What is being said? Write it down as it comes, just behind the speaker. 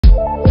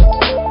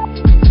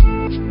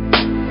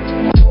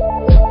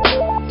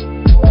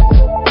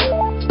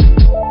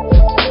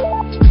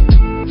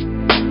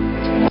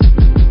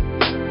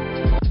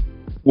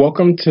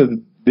Welcome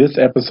to this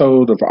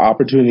episode of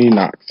Opportunity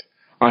Knocks.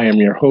 I am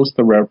your host,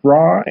 the Rev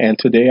Raw, and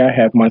today I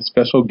have my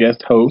special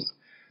guest host,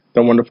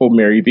 the wonderful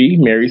Mary V.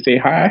 Mary, say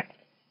hi.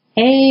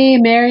 Hey,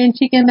 Mary and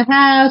Chica in the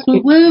house. Woo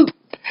woo.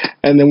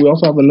 And then we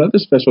also have another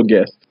special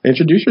guest.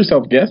 Introduce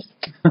yourself, guest.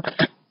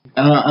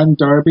 I'm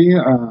Darby,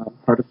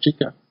 part of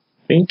Chica.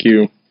 Thank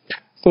you.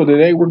 So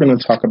today we're going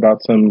to talk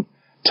about some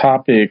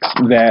topics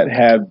that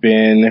have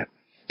been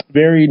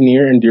very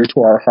near and dear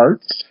to our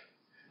hearts.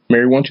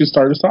 Mary, why don't you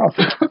start us off?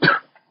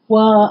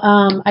 Well,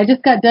 I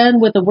just got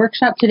done with a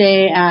workshop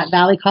today at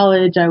Valley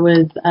College. I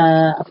was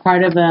a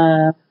part of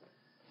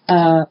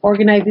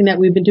organizing that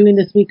we've been doing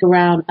this week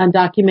around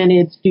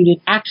Undocumented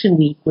Student Action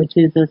Week, which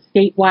is a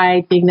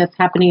statewide thing that's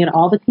happening at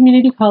all the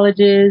community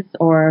colleges,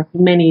 or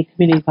many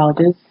community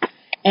colleges.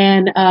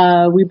 And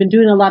we've been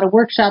doing a lot of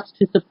workshops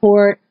to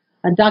support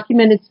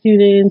undocumented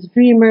students,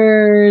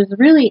 dreamers,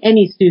 really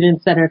any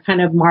students that are kind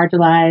of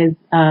marginalized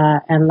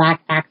and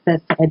lack access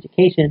to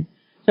education.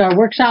 So our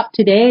workshop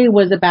today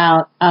was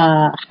about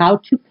how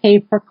to pay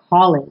for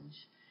college.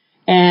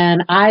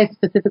 And I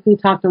specifically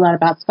talked a lot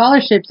about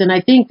scholarships. And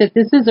I think that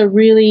this is a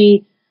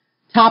really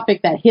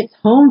topic that hits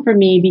home for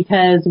me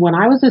because when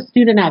I was a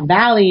student at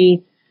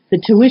Valley,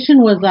 the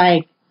tuition was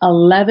like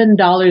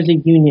 $11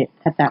 a unit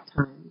at that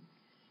time.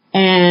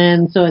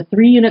 And so a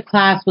 3-unit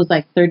class was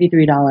like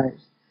 $33.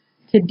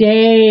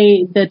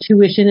 Today, the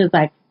tuition is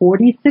like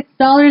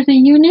 $46 a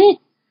unit.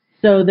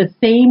 So the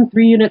same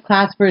 3-unit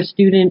class for a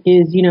student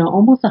is,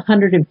 almost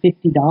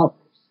 $150.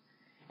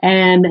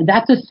 And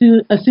that's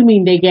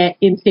assuming they get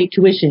in-state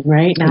tuition,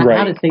 right? Not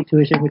out-of-state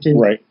tuition, which is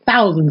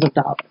thousands of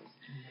dollars.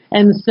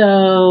 And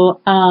so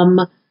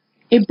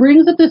it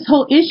brings up this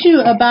whole issue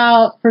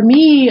about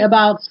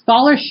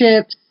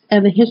scholarships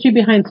and the history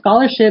behind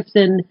scholarships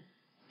and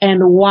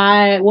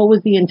what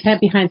was the intent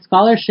behind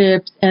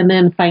scholarships, and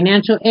then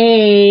financial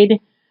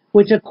aid,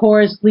 which of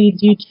course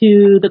leads you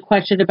to the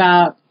question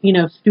about,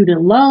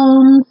 student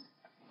loans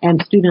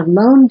and student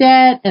loan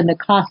debt and the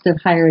cost of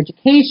higher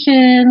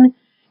education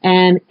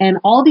and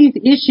all these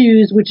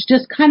issues, which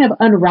just kind of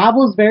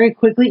unravels very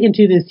quickly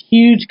into this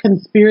huge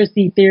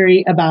conspiracy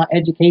theory about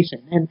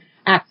education and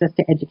access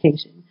to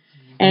education.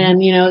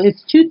 And,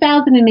 it's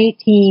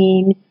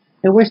 2018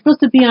 and we're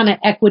supposed to be on an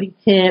equity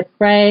tip,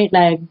 right?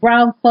 Like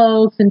brown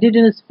folks,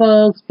 indigenous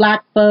folks,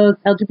 black folks,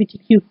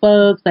 LGBTQ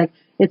folks, like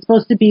it's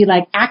supposed to be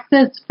like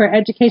access for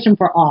education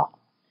for all.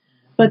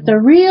 But the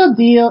real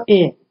deal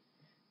is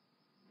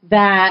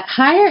that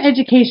higher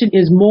education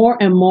is more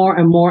and more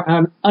and more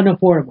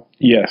unaffordable.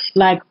 Yes.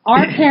 Like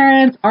our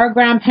parents, our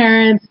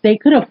grandparents, they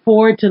could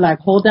afford to like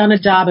hold down a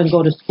job and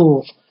go to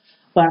school.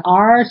 But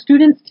our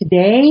students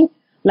today,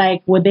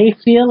 like, would they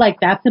feel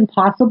like that's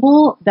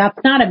impossible? That's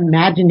not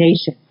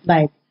imagination.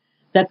 Like,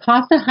 the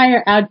cost of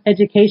higher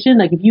education,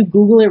 like, if you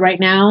Google it right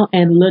now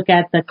and look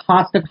at the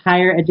cost of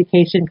higher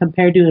education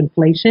compared to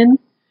inflation,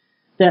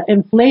 the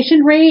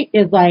inflation rate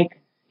is like,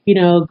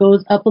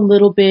 goes up a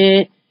little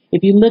bit.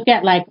 If you look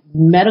at, like,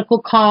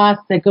 medical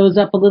costs, that goes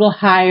up a little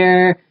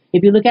higher.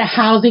 If you look at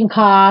housing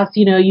costs,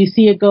 you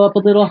see it go up a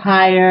little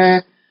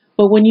higher.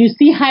 But when you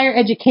see higher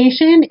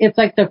education, it's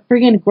like the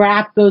friggin'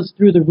 graph goes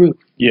through the roof.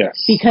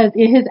 Yes. Because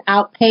it has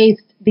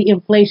outpaced the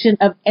inflation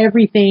of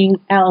everything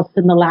else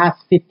in the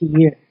last 50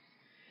 years.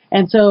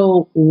 And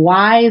so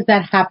why is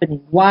that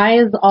happening? Why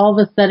is all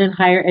of a sudden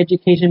higher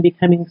education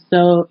becoming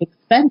so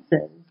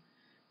expensive?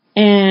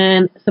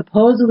 And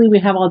supposedly we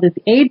have all these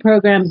aid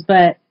programs,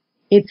 but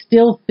it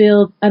still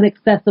feels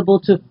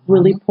inaccessible to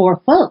really poor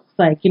folks,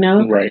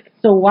 Right.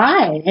 So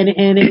why? And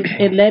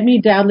it led me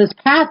down this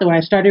path where I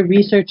started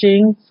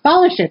researching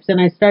scholarships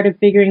and I started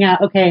figuring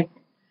out, okay,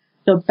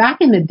 so back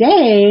in the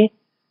day,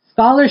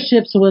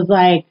 scholarships was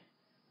like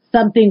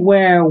something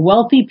where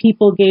wealthy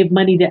people gave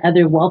money to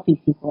other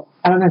wealthy people.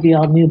 I don't know if you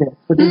all knew this,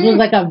 but this was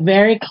like a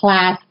very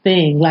class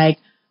thing. Like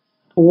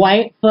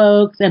white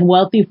folks and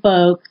wealthy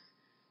folks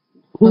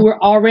who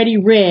were already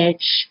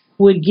rich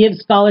would give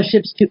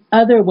scholarships to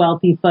other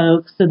wealthy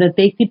folks so that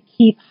they could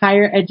keep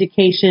higher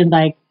education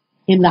like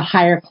in the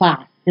higher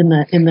class, in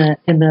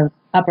the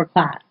upper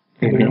class.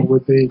 Mm-hmm. Were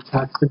they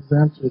tax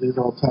exempt? Were these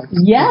all tax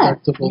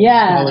deductible?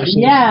 Yeah.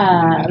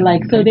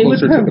 Like, so they would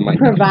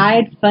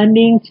provide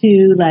funding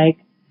to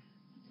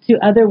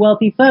other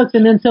wealthy folks.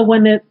 And then so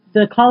when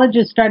the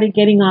colleges started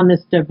getting on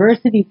this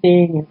diversity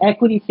thing and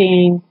equity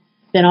thing,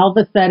 then all of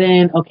a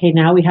sudden, okay,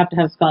 now we have to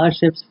have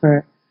scholarships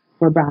for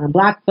brown and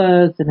black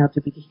folks and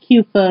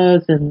LGBTQ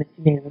folks and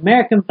Native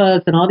American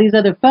folks and all these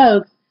other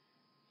folks.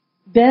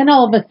 Then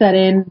all of a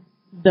sudden,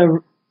 the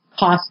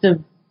cost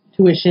of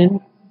tuition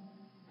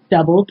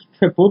doubled,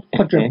 tripled,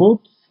 quadrupled,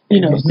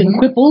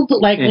 quintupled,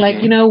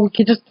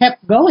 we just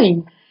kept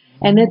going.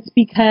 And it's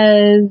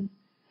because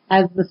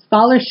as the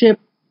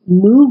scholarship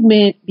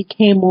movement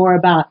became more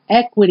about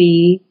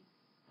equity,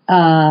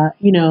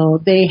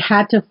 they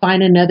had to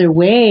find another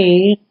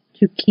way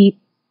to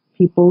keep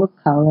people of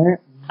color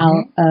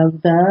out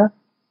of the,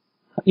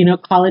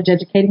 college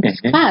educating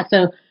class.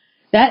 So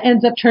that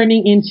ends up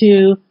turning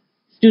into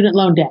student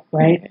loan debt,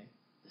 right?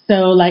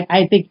 So,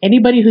 I think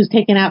anybody who's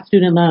taken out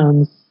student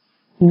loans,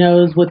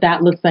 knows what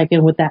that looks like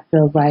and what that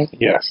feels like.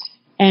 Yes.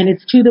 And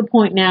it's to the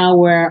point now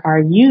where our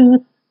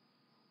youth,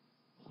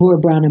 who are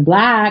brown and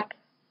black,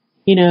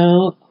 you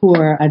know, who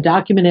are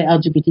undocumented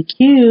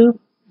LGBTQ,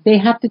 they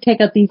have to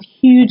take out these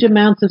huge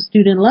amounts of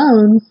student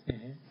loans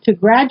to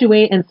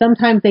graduate, and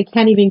sometimes they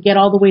can't even get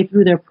all the way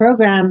through their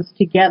programs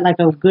to get like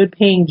a good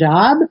paying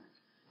job.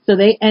 So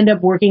they end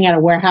up working at a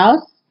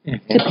warehouse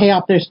to pay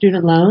off their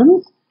student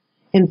loans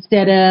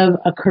instead of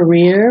a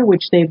career,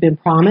 which they've been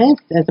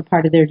promised as a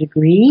part of their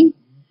degree.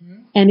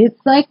 And it's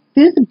like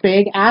this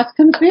big ass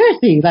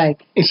conspiracy.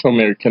 Like, so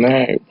Mary, can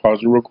I pause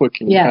you real quick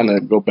and kind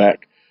of go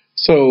back?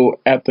 So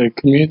at the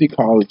community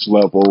college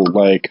level,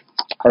 like,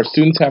 are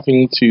students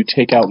having to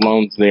take out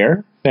loans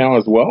there now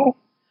as well?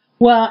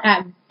 Well,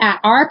 at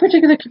our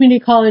particular community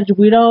college,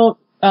 we don't,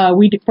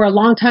 for a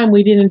long time,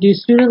 we didn't do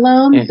student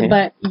loans,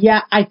 but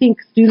yeah, I think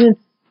students,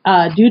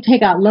 do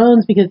take out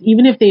loans because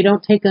even if they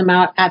don't take them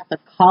out at the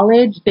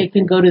college, they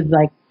can go to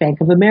like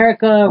Bank of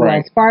America,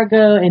 Wells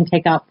Fargo, and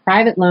take out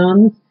private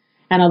loans.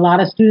 And a lot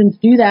of students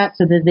do that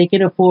so that they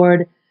can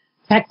afford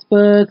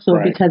textbooks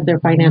or because their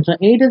financial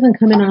aid doesn't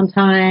come in on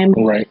time.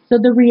 So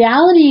the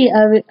reality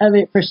of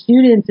it for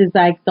students is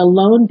like the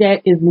loan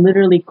debt is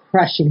literally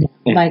crushing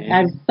them. Like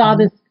I saw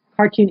this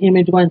cartoon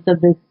image once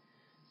of this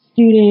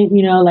student,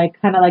 you know, like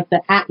kind of like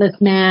the Atlas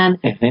man,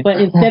 but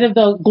instead of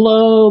the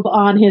globe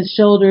on his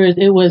shoulders,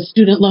 it was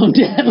student loan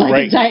debt,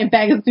 like a giant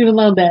bag of student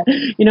loan debt,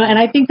 you know. And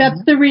I think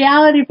that's the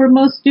reality for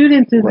most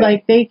students is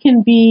like they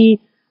can be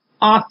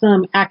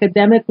awesome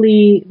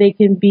academically, they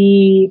can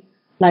be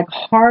like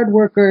hard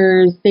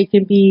workers, they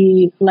can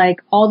be like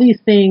all these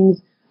things,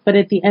 but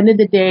at the end of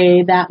the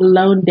day, that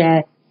loan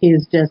debt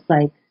is just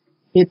like,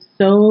 it's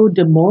so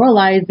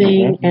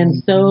demoralizing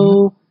and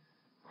so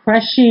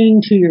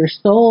crushing to your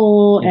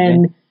soul,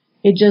 and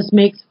it just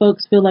makes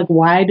folks feel like,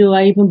 why do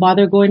I even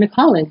bother going to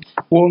college?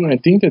 Well, and I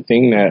think the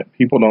thing that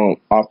people don't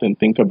often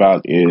think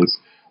about is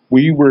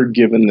we were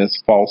given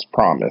this false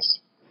promise,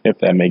 if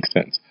that makes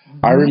sense.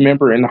 I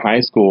remember in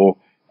high school,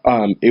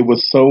 it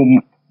was so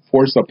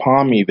forced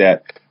upon me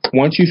that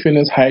once you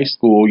finish high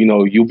school, you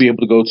know, you'll be able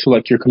to go to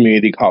like your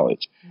community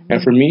college.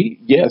 And for me,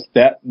 yes,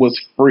 that was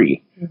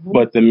free.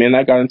 But the minute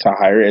I got into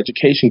higher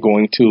education,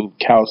 going to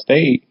Cal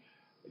State,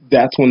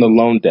 that's when the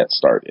loan debt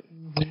started.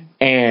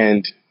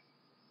 And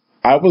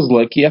I was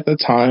lucky at the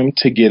time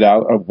to get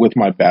out with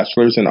my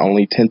bachelor's and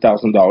only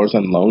 $10,000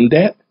 in loan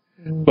debt.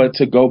 But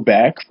to go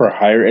back for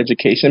higher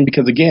education,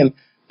 because again,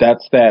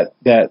 that's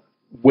that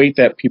weight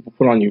that people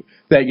put on you,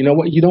 that, you know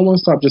what, you don't want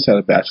to stop just at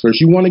a bachelor's.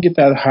 You want to get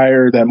that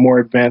higher, that more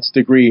advanced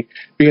degree,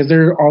 because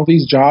there are all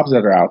these jobs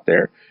that are out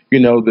there. You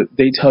know, that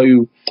they tell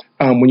you,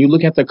 when you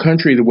look at the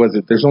country,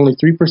 there's only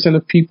 3%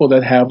 of people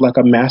that have like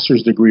a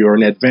master's degree or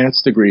an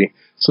advanced degree.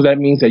 So that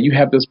means that you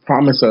have this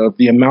promise of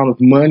the amount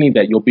of money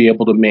that you'll be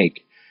able to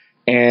make.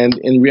 And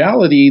in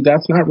reality,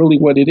 that's not really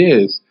what it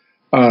is.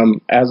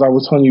 As I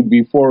was telling you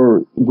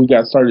before we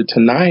got started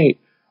tonight,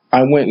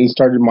 I went and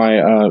started my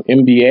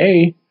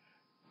MBA.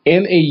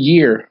 In a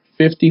year,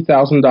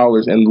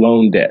 $50,000 in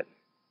loan debt.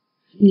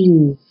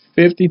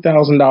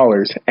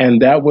 $50,000.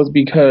 And that was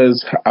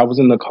because I was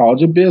in the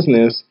College of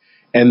Business,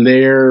 and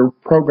their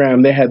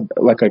program, they had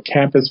like a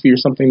campus fee or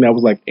something that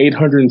was like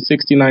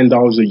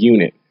 $869 a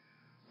unit.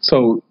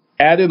 So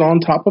added on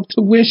top of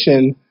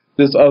tuition,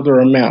 this other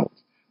amount.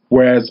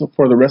 Whereas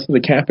for the rest of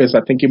the campus,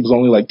 I think it was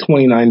only like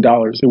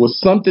 $29. It was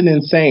something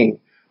insane.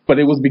 But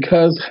it was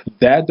because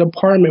that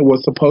department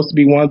was supposed to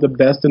be one of the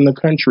best in the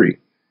country.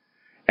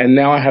 And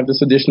now I have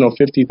this additional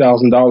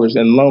 $50,000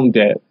 in loan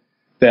debt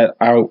that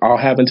I'll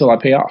have until I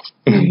pay off.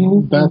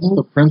 That's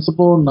the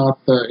principal, not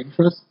the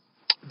interest?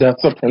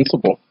 That's the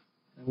principal.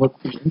 And what's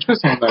the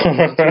interest on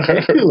that? That's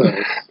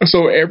ridiculous.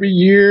 So every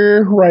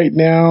year right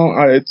now,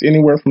 it's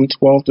anywhere from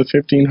 $1,200 to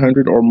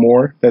 $1,500 or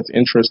more. That's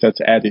interest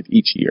that's added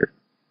each year.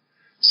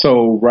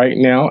 So right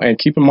now, and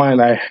keep in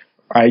mind,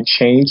 I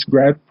changed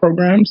grad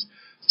programs.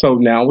 So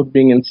now with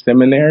being in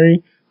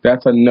seminary,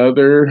 that's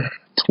another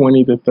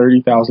 $20,000 to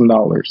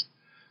 $30,000.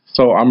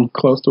 So I'm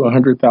close to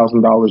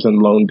 $100,000 in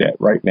loan debt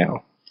right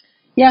now.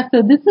 Yeah,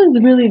 so this is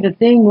really the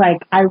thing, like,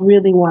 I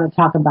really want to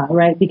talk about,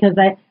 right? Because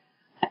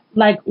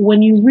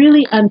when you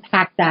really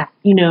unpack that,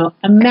 you know,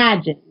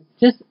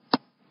 just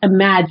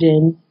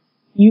imagine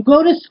you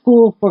go to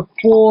school for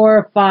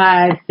 4,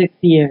 5, 6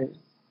 years.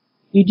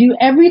 You do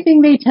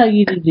everything they tell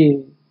you to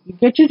do. You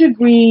get your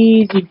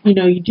degrees, you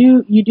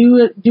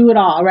do it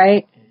all,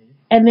 right?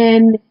 And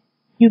then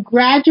you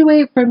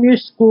graduate from your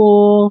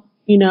school,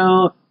 you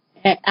know,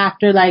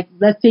 after, like,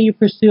 let's say you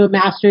pursue a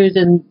master's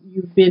and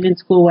you've been in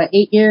school,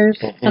 8 years,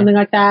 something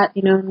like that,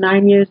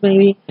 9 years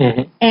maybe.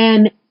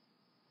 And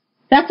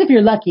that's if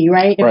you're lucky,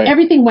 right? If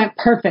everything went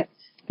perfect,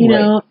 you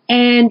know,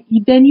 and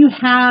then you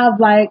have,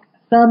 like,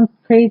 some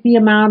crazy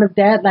amount of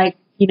debt, like,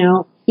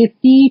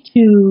 $50,000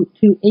 to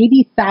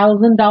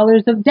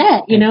 $80,000 of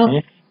debt, you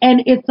know?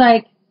 And it's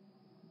like,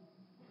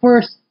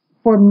 for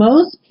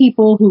most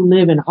people who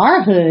live in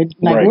our hood,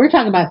 like, we're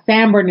talking about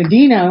San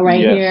Bernardino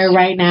here,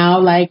 right now,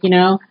 like,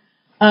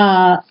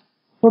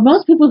 for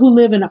most people who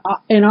live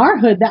in our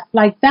hood,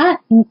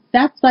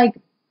 that's like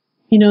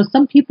you know,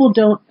 some people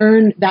don't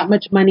earn that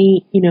much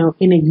money, you know,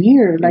 in a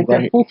year, like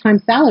their full-time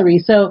salary.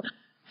 So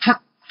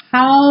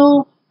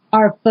how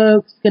are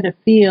folks going to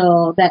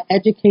feel that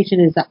education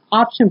is an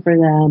option for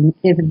them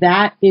if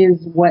that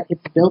is what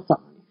it's built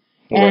on?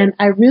 And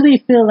I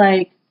really feel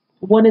like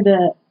one of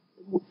the,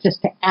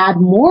 just to add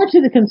more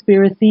to the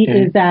conspiracy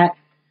is that,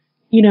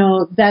 you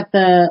know, that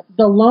the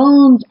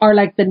loans are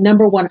like the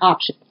number one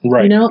option.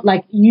 You know,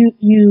 like you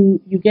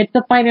get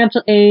the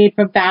financial aid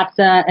from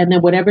FAFSA, and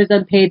then whatever's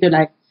unpaid, they're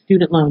like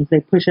student loans.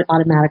 They push it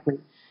automatically.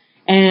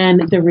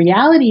 And the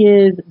reality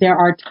is there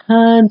are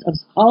tons of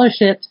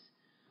scholarships,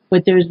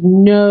 but there's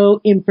no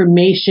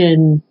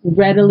information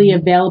readily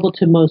available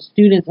to most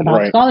students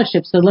about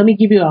scholarships. So let me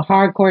give you a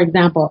hardcore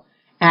example.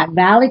 At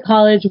Valley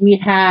College,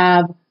 we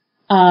have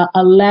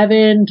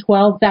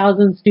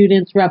 12,000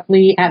 students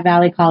roughly at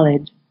Valley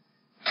College.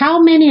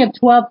 How many of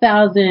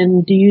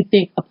 12,000 do you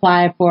think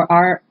apply for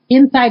our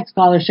inside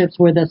scholarships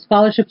where the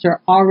scholarships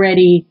are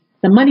already,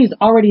 the money's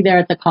already there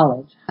at the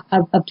college?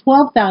 Of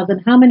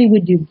 12,000, how many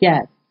would you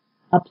guess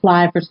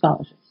apply for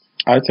scholarships?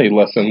 I'd say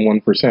less than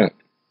 1%.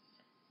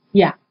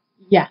 Yeah.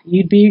 Yeah,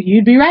 you'd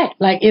be right.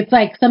 Like, it's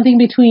like something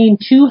between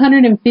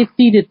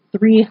 250 to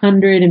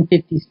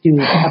 350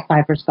 students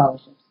apply for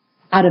scholarships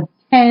out of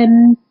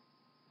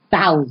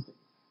 10,000.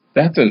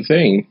 That's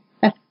insane.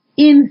 That's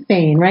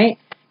insane, right?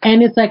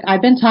 And it's like,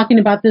 I've been talking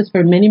about this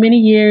for many, many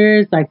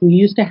years. Like, we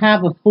used to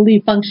have a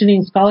fully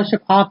functioning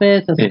scholarship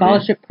office, a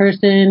scholarship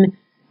person.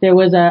 There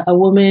was a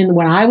woman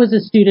when I was a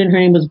student. Her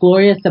name was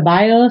Gloria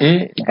Ceballos.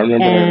 I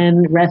remember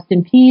and her. Rest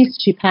in peace.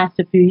 She passed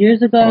a few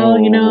years ago.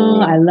 You know,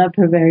 I loved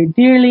her very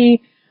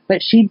dearly. But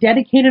she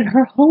dedicated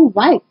her whole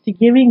life to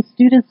giving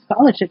students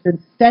scholarships and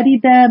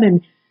studied them,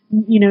 and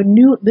you know,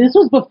 knew this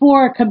was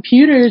before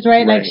computers,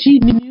 right? Like, she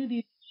knew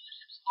these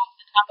scholarships off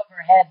the top of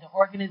her head, the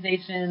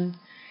organizations,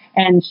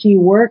 and she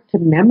worked to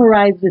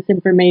memorize this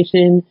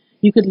information.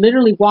 You could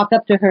literally walk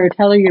up to her,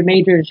 tell her your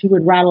major, and she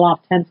would rattle off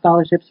 10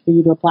 scholarships for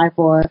you to apply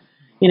for.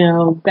 You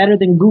know, better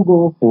than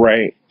Google.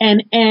 Right.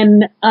 And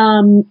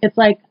it's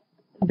like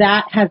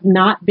that has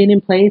not been in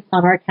place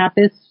on our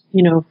campus,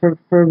 you know, for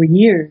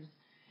years.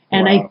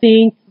 And I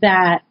think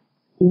that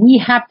we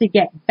have to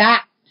get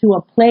back to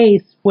a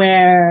place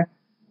where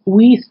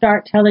we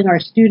start telling our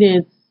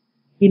students,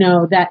 you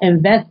know, that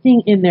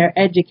investing in their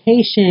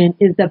education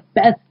is the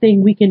best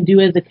thing we can do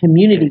as a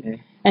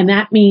community. And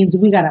that means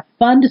we got to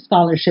fund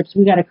scholarships.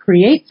 We got to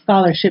create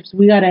scholarships.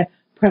 We got to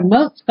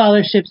promote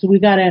scholarships. We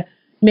got to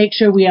make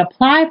sure we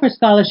apply for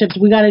scholarships.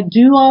 We got to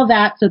do all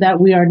that so that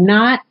we are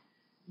not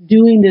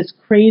doing this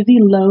crazy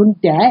loan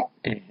debt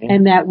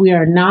and that we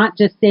are not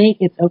just saying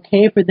it's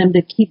okay for them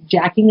to keep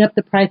jacking up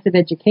the price of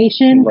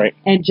education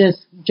and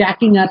just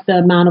jacking up the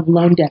amount of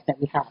loan debt that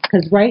we have.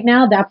 Because right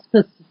now, that's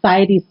the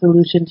society's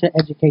solution to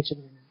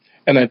education.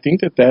 And I think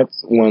that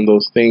that's one of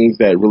those things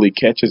that really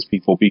catches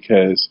people,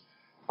 because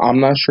I'm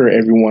not sure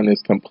everyone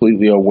is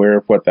completely aware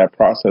of what that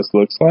process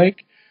looks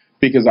like.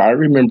 Because I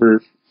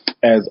remember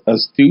as a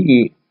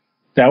student,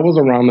 that was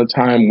around the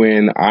time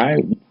when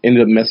I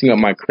ended up messing up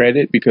my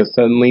credit, because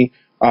suddenly,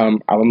 I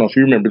don't know if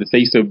you remember this, they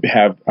used to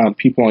have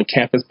people on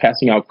campus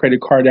passing out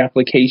credit card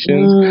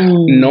applications,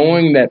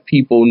 knowing that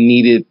people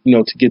needed, you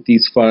know, to get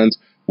these funds,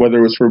 whether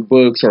it was for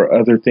books or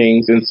other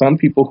things. And some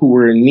people who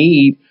were in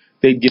need,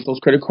 they'd get those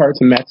credit cards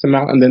and max them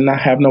out and then not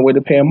have no way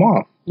to pay them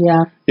off.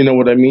 Yeah. You know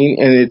what I mean?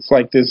 And it's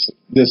like this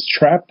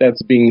trap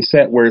that's being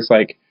set where it's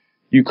like,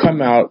 you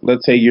come out,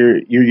 let's say you're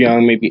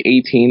young, maybe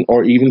 18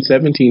 or even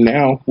 17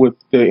 now with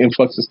the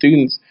influx of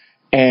students,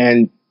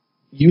 and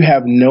you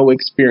have no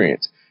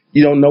experience.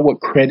 You don't know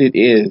what credit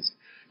is.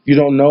 You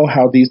don't know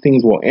how these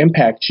things will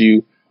impact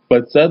you.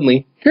 But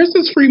suddenly, here's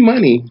this free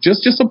money.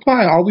 Just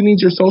apply. All we need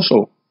is your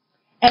social.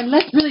 And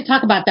let's really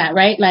talk about that,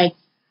 right? Like,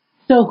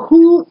 so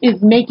who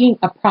is making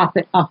a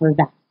profit off of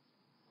that?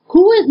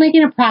 Who is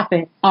making a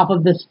profit off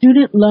of the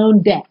student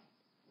loan debt?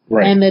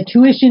 Right. And the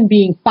tuition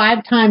being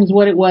 5 times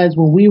what it was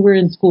when we were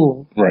in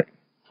school. Right.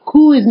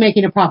 Who is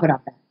making a profit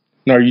off that?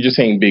 Now, are you just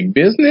saying big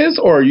business,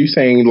 or are you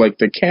saying like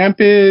the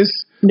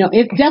campus? No,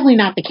 it's definitely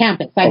not the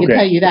campus. I can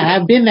tell you that.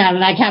 I've been there on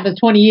that campus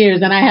 20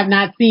 years, and I have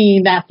not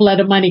seen that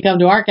flood of money come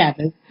to our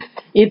campus.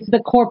 It's the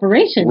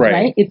corporations,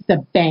 right? It's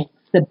the banks,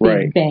 the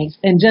big banks.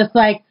 And just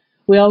like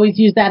we always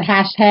use that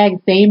hashtag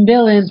same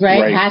villains,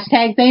 right?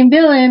 Hashtag same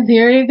villains.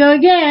 Here you go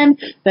again.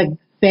 The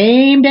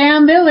same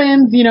damn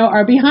villains, you know,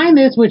 are behind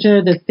this, which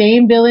are the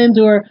same villains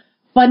who are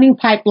funding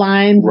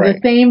pipelines, the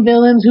same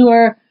villains who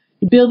are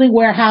building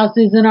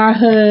warehouses in our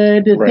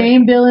hood, the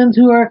same villains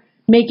who are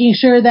making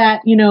sure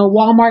that, you know,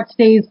 Walmart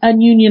stays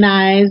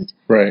ununionized.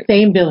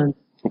 Same villains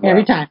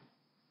every time.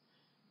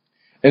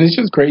 And it's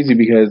just crazy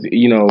because,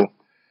 you know,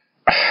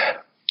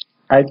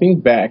 I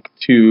think back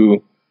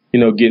to, you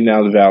know, getting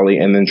out of the Valley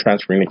and then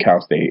transferring to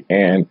Cal State.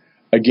 And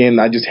again,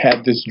 I just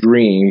had this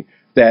dream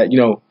that, you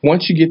know,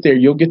 once you get there,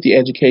 you'll get the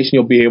education,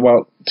 you'll be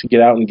able to get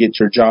out and get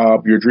your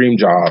job, your dream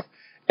job.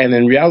 And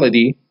in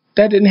reality,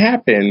 that didn't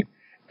happen.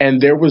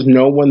 And there was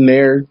no one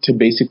there to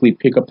basically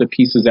pick up the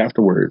pieces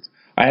afterwards.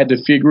 I had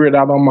to figure it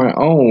out on my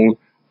own,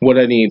 what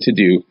I needed to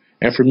do.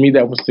 And for me,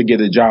 that was to get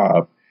a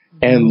job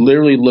and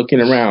literally looking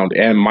around.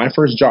 And my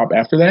first job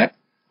after that,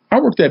 I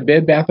worked at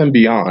Bed Bath &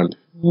 Beyond.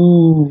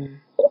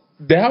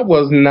 That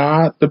was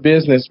not the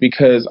business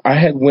because I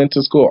had went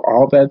to school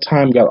all that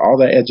time, got all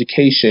that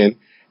education,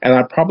 and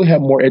I probably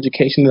had more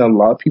education than a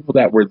lot of people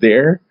that were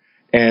there.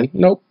 And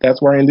nope,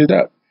 that's where I ended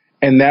up.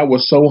 And that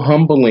was so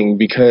humbling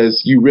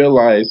because you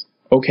realize,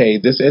 okay,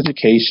 this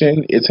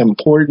education, it's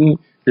important.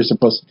 You're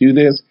supposed to do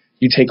this.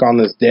 You take on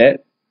this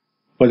debt.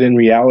 But in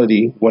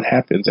reality, what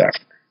happens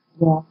after?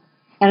 Yeah.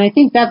 And I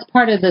think that's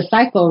part of the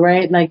cycle,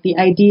 right? Like the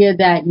idea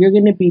that you're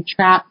going to be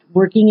trapped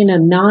working in a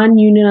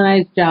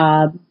non-unionized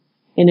job,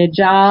 in a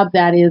job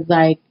that is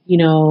like, you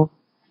know,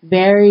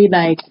 very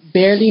like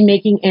barely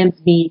making ends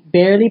meet,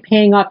 barely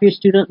paying off your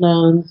student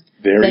loans,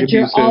 very that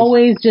abusive. You're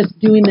always just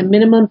doing the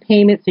minimum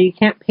payment so you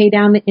can't pay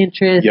down the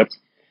interest. Yep.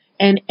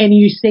 And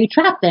you stay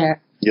trapped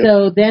there. Yep.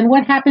 So then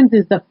what happens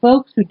is the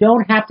folks who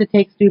don't have to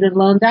take student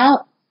loans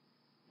out,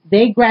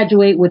 they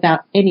graduate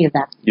without any of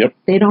that. Yep.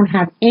 They don't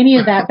have any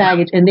of that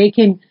baggage, and they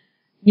can,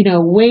 you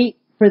know, wait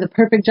for the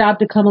perfect job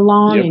to come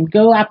along and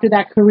go after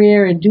that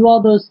career and do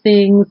all those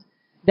things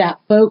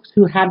that folks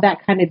who have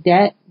that kind of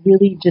debt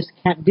really just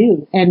can't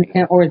do, and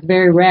or it's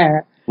very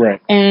rare. Right.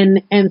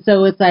 And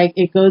so it's like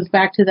it goes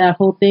back to that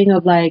whole thing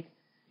of like,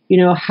 you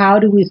know, how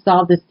do we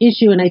solve this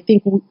issue? And I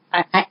think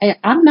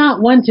I'm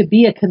not one to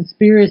be a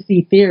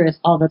conspiracy theorist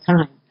all the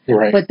time.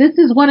 Right. But this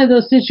is one of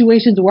those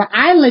situations where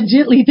I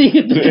legitimately think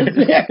it's a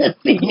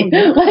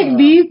conspiracy. Like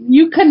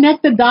you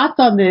connect the dots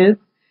on this.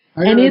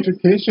 Higher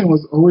education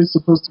was always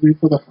supposed to be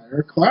for the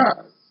higher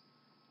class.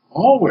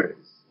 Always.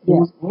 It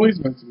was always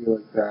meant to be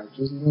like that.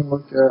 Just even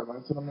look at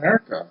Latin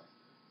America.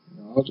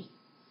 You know, just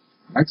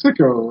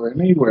Mexico,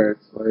 anywhere.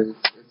 It's like,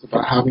 it's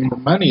about having the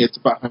money. It's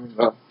about having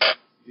the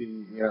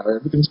you know,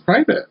 everything's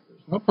private.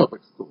 There's no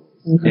public schools.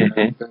 Mm-hmm.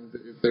 And then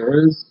if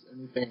there is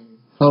anything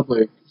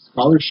public,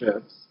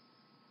 scholarships,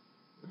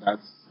 that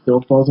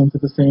still falls into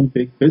the same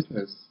big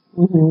business.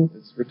 Mm-hmm.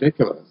 It's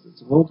ridiculous.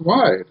 It's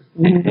worldwide.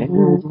 Mm-hmm.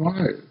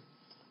 Worldwide.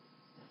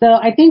 So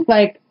I think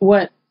like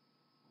what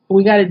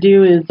we got to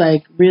do is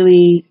like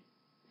really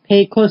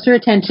pay closer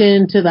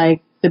attention to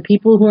like the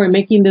people who are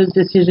making those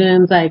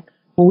decisions. Like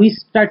when we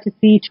start to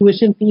see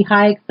tuition fee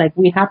hikes, like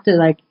we have to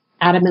like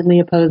adamantly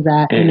oppose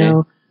that. Mm-hmm. You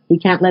know, we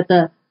can't let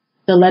the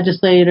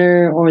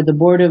legislator or the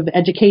board of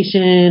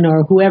education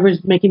or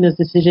whoever's making those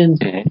decisions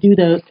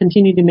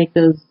continue to make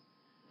those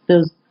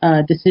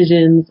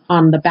decisions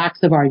on the backs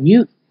of our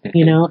youth,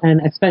 you know,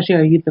 and especially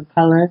our youth of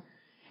color.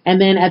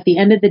 And then at the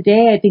end of the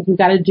day, I think we've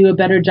got to do a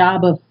better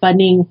job of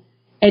funding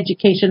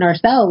education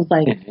ourselves,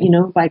 like, you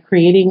know, by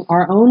creating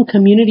our own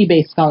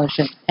community-based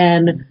scholarships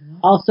and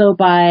also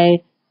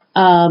by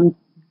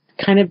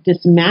kind of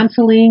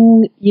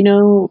dismantling, you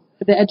know,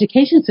 the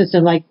education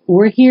system. Like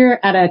we're here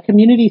at a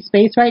community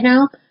space right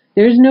now.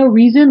 There's no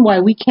reason why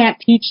we can't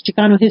teach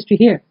Chicano history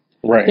here.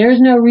 Right.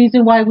 There's no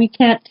reason why we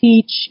can't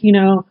teach,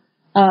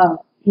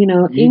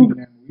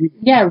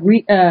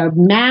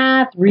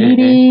 math,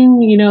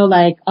 reading, you know,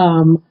 like,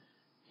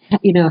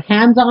 you know,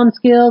 hands-on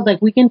skills.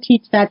 Like we can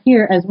teach that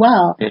here as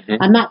well.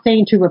 Mm-hmm. I'm not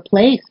saying to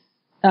replace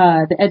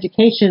the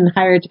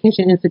higher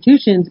education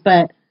institutions,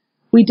 but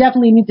we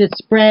definitely need to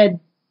spread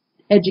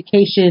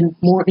education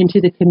more into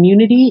the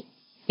community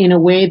in a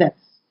way that's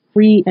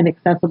free and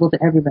accessible to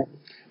everybody.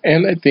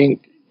 And I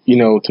think, you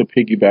know, to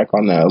piggyback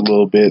on that a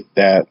little bit,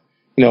 that,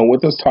 you know,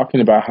 with us talking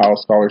about how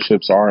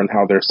scholarships are and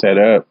how they're set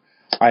up,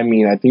 I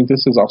mean, I think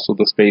this is also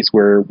the space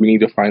where we need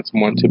to find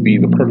someone to be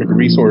the perfect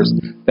resource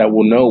that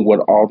will know what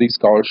all these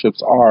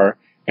scholarships are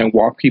and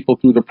walk people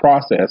through the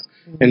process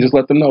and just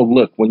let them know,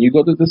 look, when you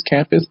go to this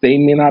campus, they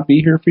may not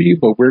be here for you,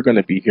 but we're going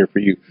to be here for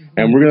you.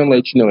 And we're going to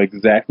let you know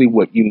exactly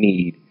what you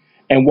need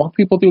and walk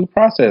people through the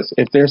process.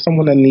 If there's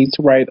someone that needs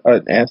to write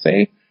an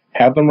essay,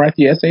 have them write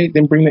the essay,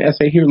 then bring the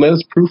essay here. Let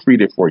us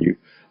proofread it for you.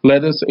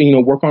 Let us, you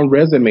know, work on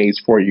resumes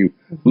for you.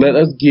 Let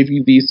us give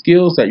you these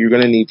skills that you're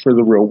going to need for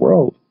the real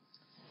world.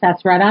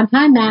 That's right on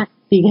time, Matt,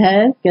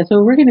 because guess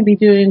what we're going to be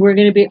doing? We're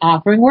going to be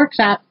offering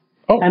workshops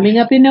coming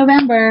up in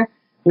November.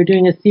 We're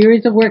doing a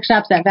series of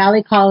workshops at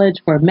Valley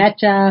College for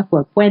Mecha,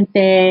 for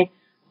Puente,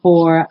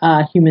 for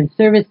human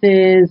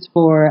services,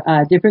 for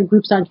different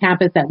groups on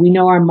campus that we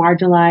know are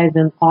marginalized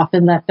and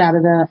often left out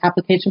of the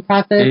application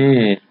process.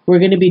 We're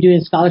going to be doing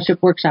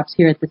scholarship workshops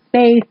here at the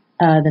space,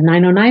 the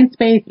 909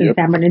 space in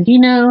San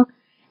Bernardino.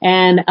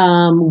 And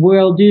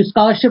we'll do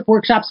scholarship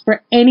workshops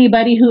for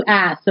anybody who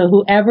asks. So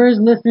whoever's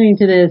listening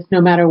to this, no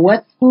matter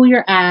what school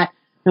you're at,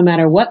 no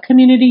matter what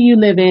community you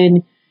live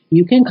in,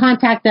 you can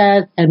contact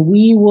us and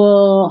we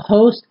will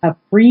host a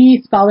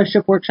free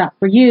scholarship workshop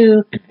for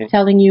you,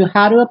 telling you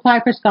how to apply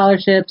for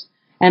scholarships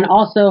and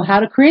also how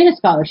to create a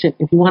scholarship.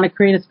 If you want to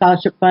create a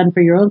scholarship fund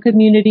for your own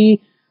community,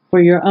 for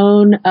your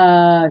own,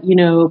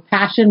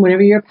 passion,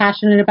 whatever you're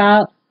passionate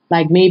about.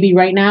 Like maybe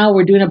right now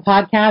we're doing a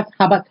podcast.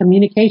 How about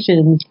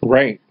communications?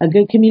 Right. A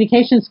good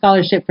communication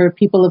scholarship for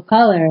people of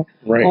color.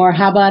 Right. Or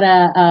how about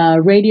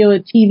a radio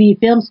and TV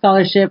film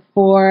scholarship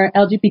for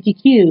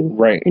LGBTQ?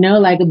 Right. You know,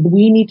 like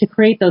we need to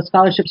create those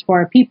scholarships for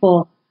our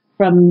people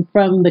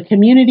from the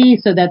community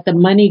so that the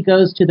money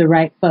goes to the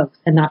right folks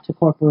and not to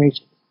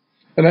corporations.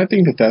 And I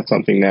think that that's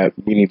something that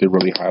we need to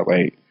really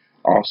highlight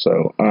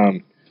also.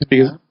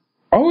 Because,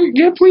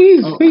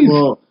 please.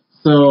 Well,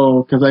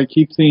 so, because I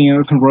keep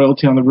seeing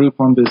royalty on the roof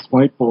on this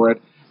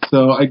whiteboard,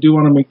 so I do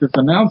want to make this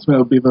announcement.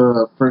 It'll be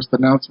the first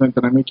announcement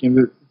that I'm making.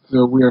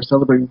 So we are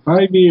celebrating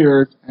 5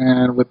 years,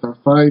 and with our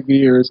 5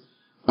 years,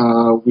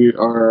 we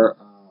are,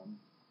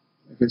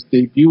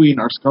 debuting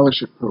our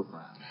scholarship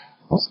program.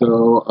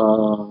 So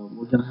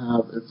we're going to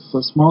have, it's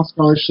a small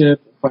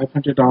scholarship,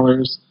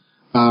 $500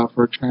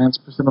 for a trans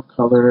person of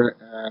color,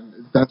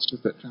 and that's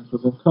just it, trans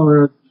person of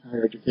color,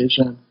 higher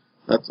education,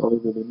 that's all we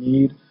really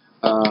need.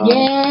 We're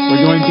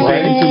going to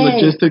get into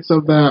logistics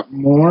of that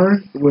more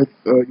with,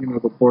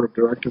 the board of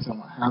directors and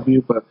what have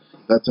you, but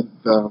that's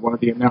one of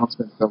the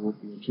announcements that we'll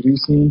be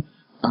introducing,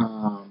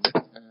 and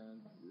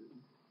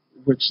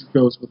which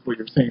goes with what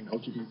you're saying,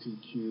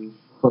 LGBTQ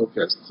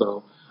focused.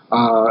 So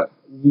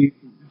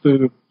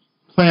the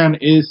plan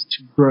is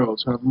to grow,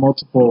 to have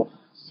multiple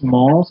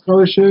small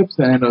scholarships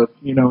and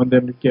and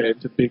then we get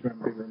into bigger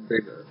and bigger and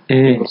bigger.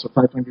 So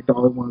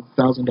 $500 ones,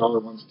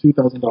 $1,000 ones,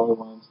 $2,000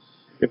 ones.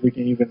 If we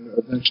can even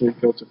eventually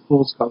go to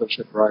full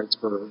scholarship rights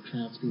for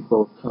trans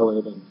people of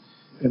color, then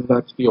and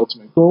that's the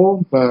ultimate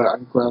goal. But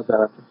I'm glad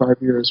that after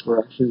 5 years, we're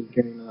actually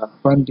getting enough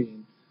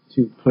funding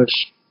to push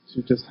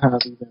to just have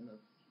even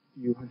a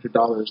few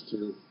 $100s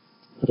to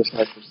put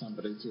aside for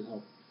somebody to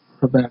help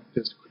prevent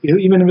this,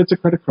 even if it's a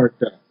credit card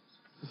debt.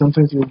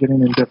 Sometimes you're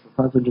getting in debt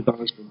for $500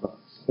 per bucks.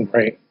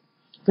 Right.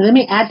 So let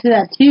me add to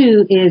that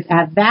too. Is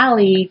at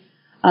Valley,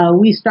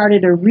 we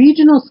started a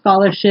regional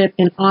scholarship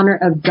in honor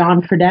of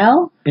John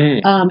Trudell.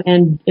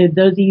 And if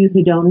those of you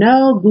who don't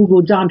know,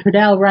 Google John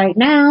Trudell right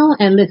now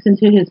and listen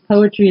to his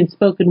poetry and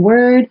spoken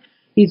word.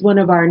 He's one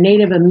of our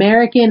Native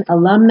American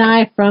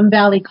alumni from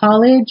Valley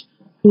College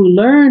who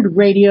learned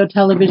radio,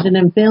 television,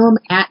 and film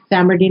at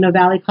San Bernardino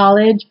Valley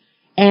College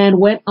and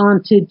went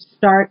on to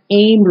start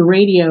AIM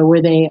Radio,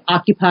 where they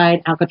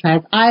occupied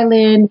Alcatraz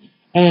Island,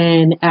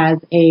 and as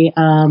a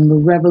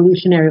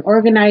revolutionary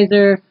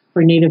organizer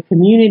for Native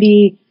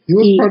community. He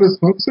was part of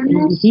Smoke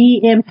Signals?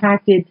 He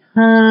impacted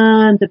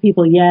tons of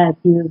people. Yes,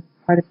 he was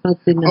part of Smoke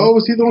Signals. Oh,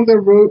 was he the one that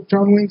wrote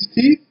John Wayne's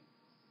Teeth?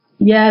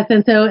 Yes,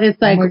 and so it's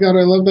like... Oh my God,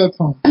 I love that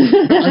song.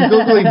 I'm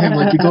Googling him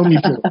like you told me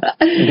to.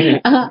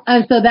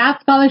 And so that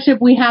scholarship,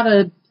 we have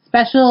a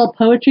special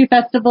poetry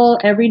festival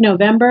every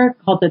November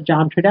called the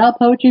John Trudell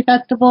Poetry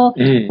Festival,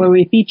 where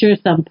we feature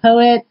some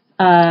poets.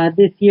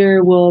 This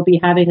year we'll be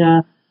having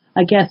a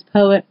guest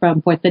poet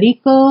from Puerto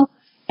Rico.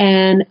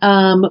 And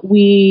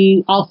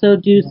we also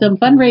do some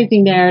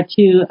fundraising there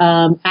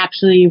to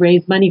actually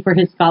raise money for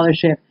his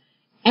scholarship.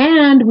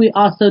 And we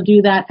also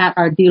do that at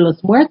our Dia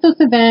Los Muertos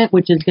event,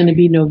 which is going to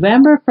be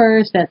November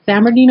 1st at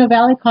San Bernardino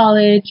Valley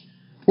College,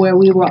 where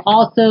we will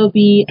also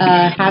be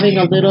having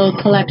a little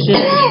collection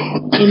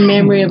in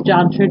memory of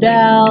John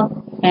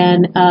Trudell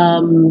and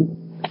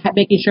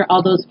making sure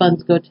all those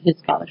funds go to his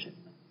scholarship.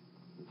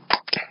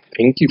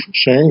 Thank you for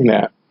sharing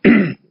that.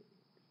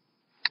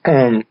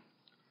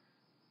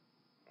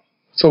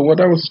 So what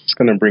I was just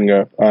going to bring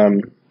up,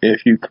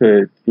 if you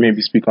could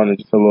maybe speak on it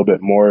just a little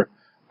bit more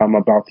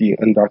about the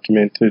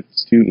Undocumented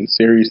Student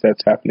Series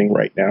that's happening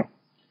right now.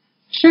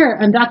 Sure.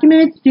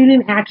 Undocumented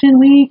Student Action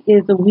Week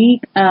is a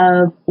week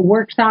of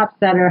workshops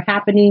that are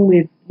happening.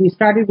 We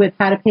started with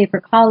how to pay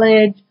for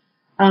college.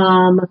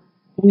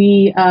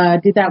 We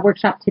did that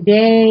workshop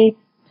today.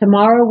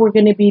 Tomorrow we're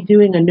going to be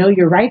doing a Know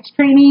Your Rights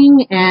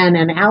training and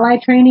an ally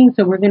training.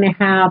 So we're going to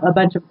have a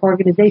bunch of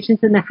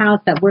organizations in the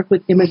house that work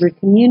with immigrant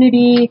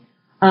community,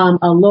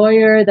 a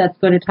lawyer that's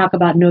going to talk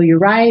about Know Your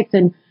Rights.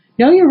 And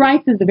Know Your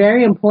Rights is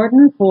very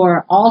important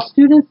for all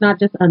students, not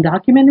just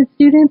undocumented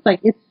students. Like,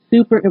 it's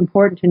super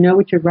important to know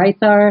what your rights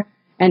are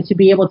and to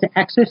be able to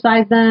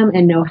exercise them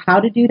and know how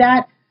to do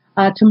that.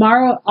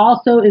 Tomorrow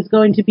also is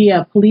going to be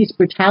a police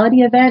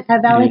brutality event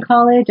at Valley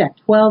College at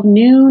 12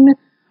 noon,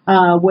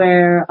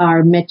 where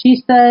our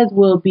mechistas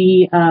will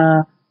be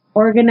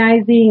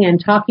organizing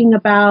and talking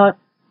about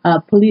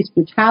police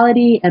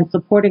brutality and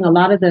supporting a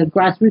lot of the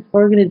grassroots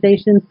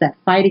organizations that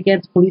fight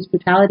against police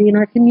brutality in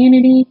our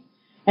community.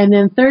 And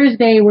then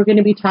Thursday, we're going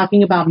to be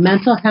talking about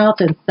mental health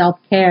and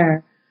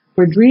self-care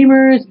for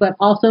dreamers, but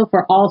also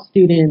for all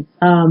students.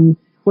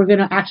 We're going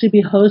to actually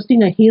be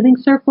hosting a healing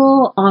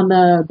circle on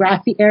the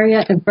grassy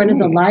area in front of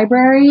the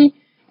library.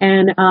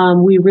 And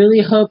we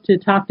really hope to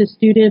talk to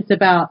students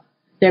about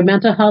their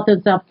mental health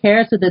and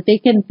self-care so that they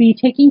can be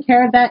taking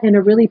care of that in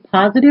a really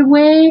positive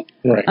way.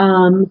 Right.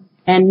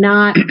 And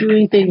not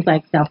doing things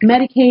like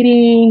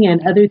self-medicating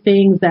and other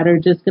things that are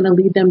just going to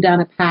lead them down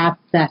a path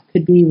that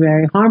could be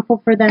very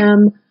harmful for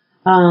them,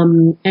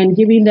 and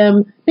giving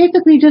them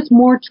basically just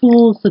more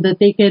tools so that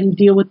they can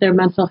deal with their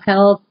mental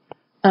health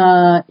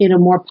in a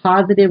more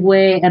positive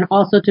way, and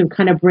also to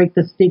kind of break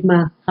the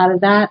stigma out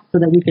of that so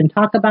that we can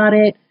talk about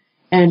it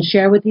and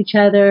share with each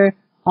other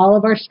all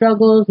of our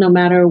struggles, no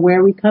matter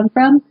where we come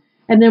from.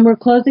 And then we're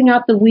closing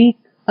out the week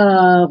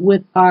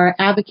with our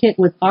Advocate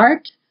with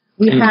Art,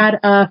 We had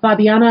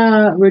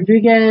Fabiana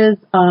Rodriguez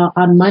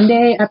on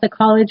Monday at the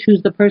college,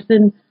 who's the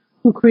person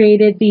who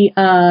created the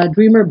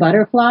Dreamer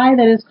butterfly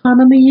that is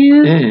commonly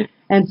used.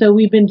 And so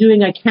we've been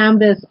doing a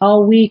canvas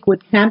all week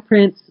with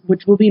handprints,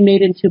 which will be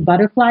made into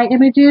butterfly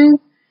images.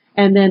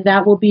 And then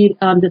that will be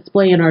on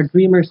display in our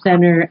Dreamer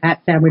Center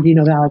at San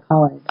Bernardino Valley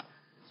College.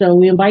 So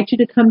we invite you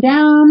to come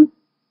down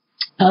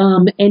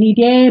any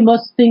day.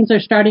 Most things are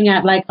starting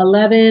at like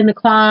 11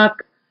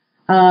 o'clock,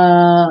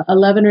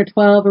 11 or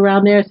 12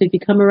 around there. So if you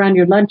come around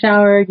your lunch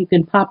hour, you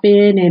can pop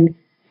in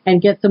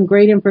and get some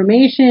great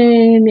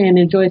information and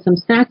enjoy some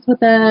snacks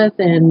with us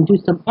and do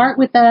some art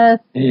with us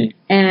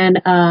and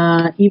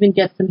even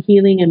get some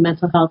healing and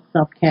mental health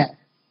self-care.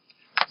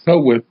 So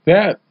with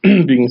that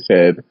being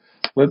said,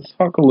 let's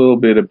talk a little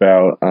bit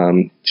about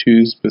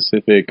two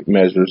specific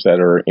measures that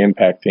are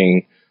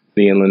impacting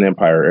the Inland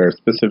Empire, or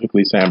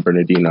specifically San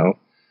Bernardino.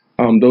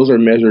 Those are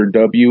Measure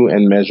W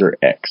and Measure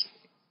X.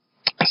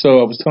 So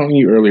I was telling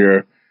you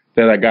earlier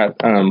that I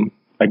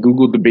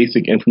Googled the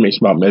basic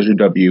information about Measure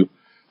W,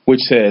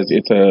 which says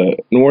it's an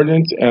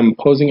ordinance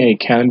imposing a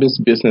cannabis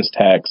business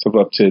tax of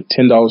up to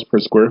 $10 per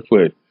square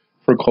foot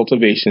for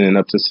cultivation and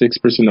up to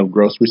 6% of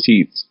gross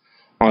receipts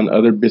on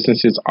other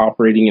businesses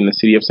operating in the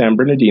city of San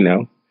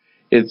Bernardino.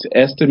 It's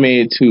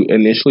estimated to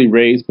initially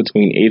raise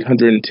between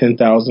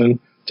 $810,000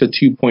 to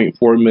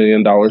 $2.4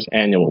 million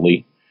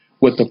annually,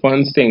 with the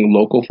funds staying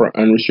local for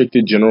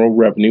unrestricted general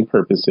revenue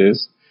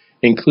purposes,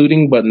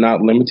 including but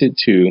not limited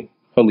to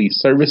police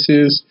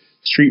services,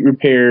 street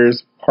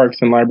repairs, parks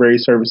and library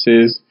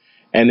services,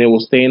 and it will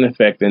stay in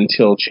effect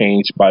until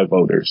changed by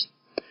voters.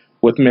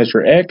 With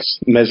Measure X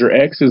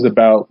is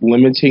about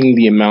limiting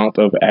the amount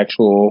of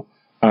actual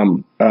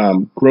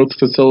growth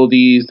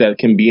facilities that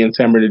can be in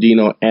San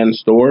Bernardino and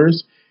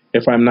stores.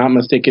 If I'm not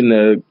mistaken,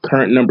 the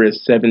current number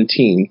is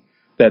 17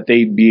 that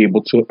they'd be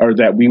able to, or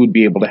that we would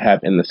be able to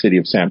have in the city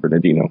of San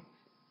Bernardino.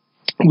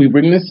 We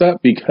bring this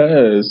up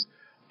because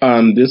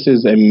this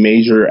is a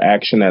major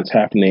action that's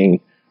happening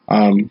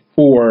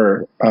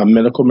for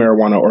medical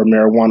marijuana or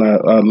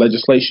marijuana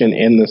legislation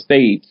in the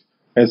state,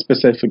 and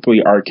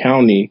specifically our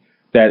county,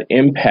 that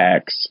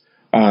impacts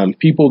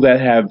people that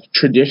have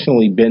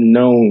traditionally been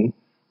known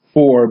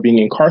for being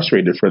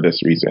incarcerated for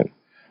this reason.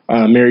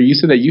 Mary, you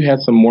said that you had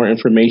some more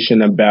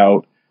information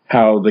about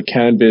how the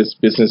cannabis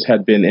business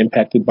had been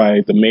impacted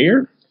by the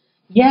mayor?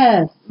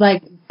 Yes,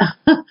 like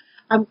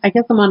I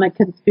guess I'm on a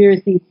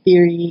conspiracy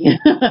theory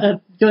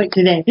joint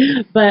today,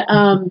 but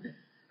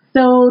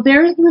so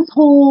there's this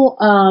whole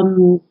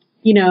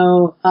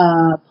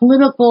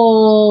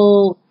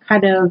political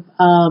kind of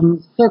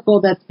circle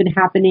that's been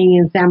happening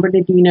in San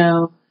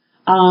Bernardino.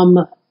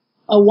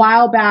 A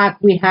while back,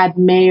 we had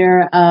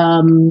Mayor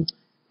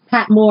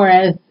Pat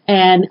Morris,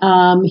 and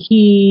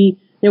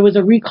there was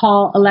a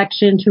recall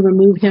election to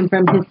remove him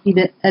from his seat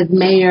as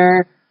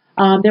mayor.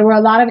 There were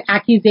a lot of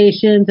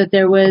accusations that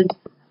there was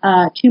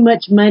too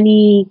much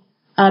money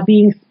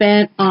being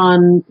spent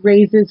on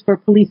raises for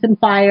police and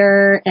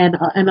fire, and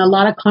a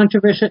lot of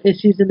controversial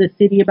issues in the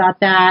city about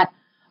that.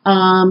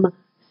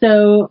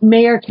 So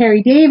Mayor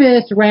Carrie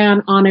Davis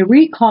ran on a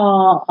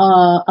recall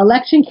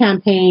election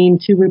campaign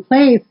to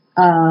replace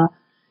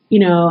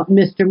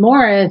Mr.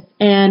 Morris,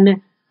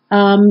 and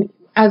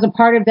as a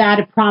part of that,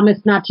 it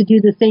promised not to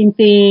do the same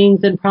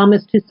things and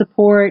promised to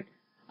support,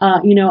 a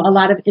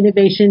lot of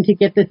innovation to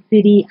get the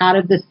city out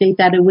of the state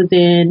that it was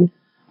in.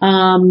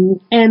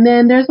 And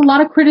then there's a lot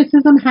of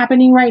criticism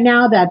happening right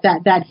now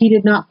that he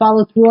did not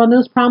follow through on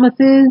those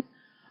promises,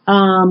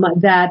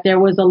 that there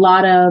was a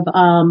lot of,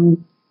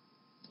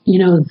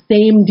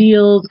 same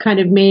deals kind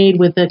of made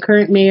with the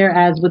current mayor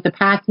as with the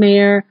past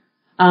mayor,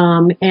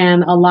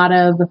 and a lot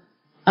of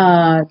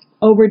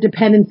over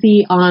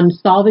dependency on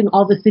solving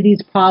all the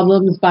city's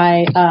problems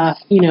by,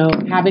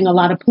 having a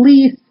lot of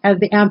police as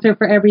the answer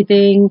for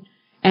everything.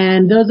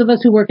 And those of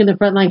us who work in the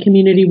frontline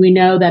community, we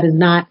know that is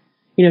not,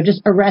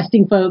 just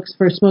arresting folks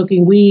for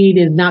smoking weed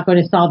is not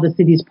going to solve the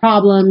city's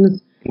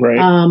problems. Right.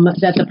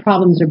 That the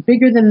problems are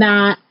bigger than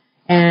that,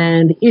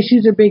 and the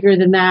issues are bigger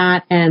than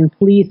that, and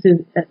police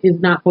is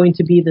not going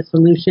to be the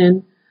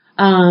solution.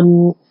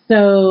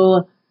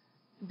 So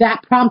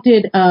that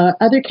prompted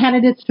other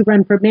candidates to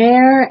run for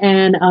mayor,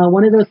 and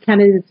one of those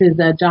candidates is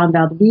John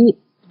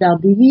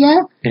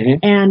Valdivia,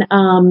 and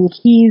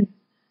he's,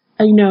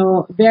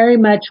 very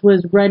much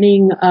was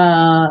running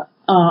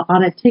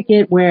on a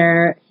ticket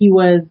where he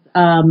was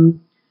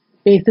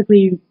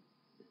basically,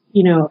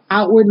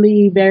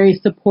 outwardly very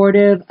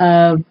supportive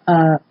of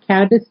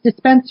cannabis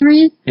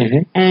dispensaries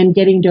and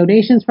getting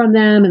donations from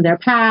them and their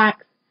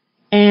packs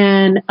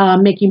and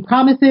making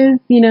promises,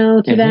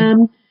 to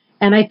them.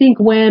 And I think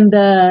when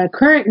the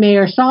current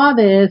mayor saw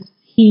this,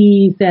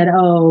 he said,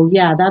 oh,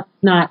 yeah, that's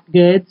not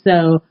good.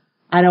 So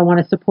I don't want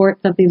to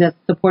support something that's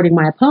supporting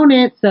my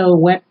opponent. So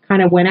went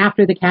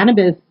after the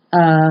cannabis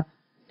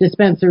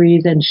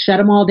dispensaries and shut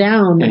them all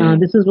down.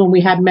 This is when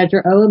we had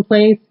Measure O in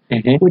place,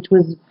 which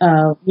was,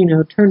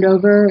 turned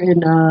over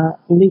in a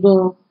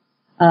legal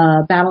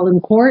battle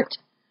in court.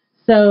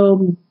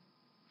 So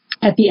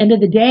at the end of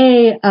the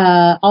day,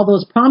 all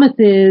those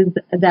promises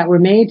that were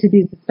made to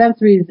these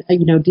dispensaries,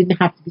 didn't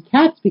have to be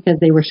kept because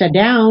they were shut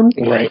down.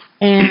 Right.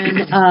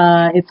 And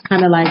it's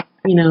kind of like,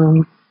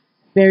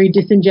 very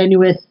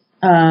disingenuous,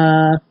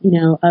 of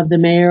the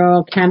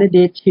mayoral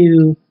candidate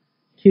to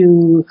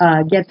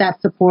get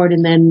that support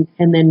and then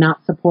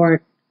not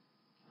support,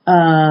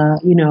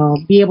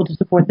 be able to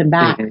support them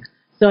back. Mm-hmm.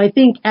 So I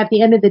think at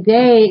the end of the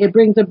day, it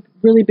brings a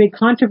really big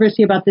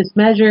controversy about this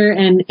measure,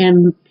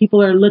 and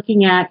people are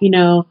looking at,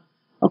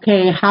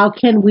 okay, how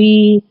can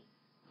we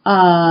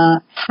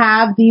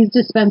have these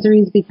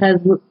dispensaries, because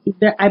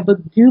I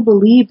do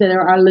believe that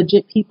there are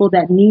legit people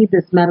that need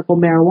this medical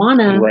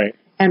marijuana. Right.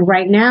 And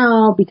right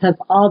now, because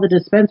all the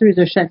dispensaries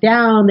are shut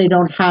down, they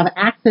don't have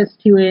access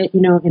to it,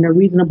 in a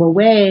reasonable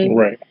way.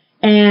 Right.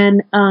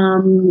 And,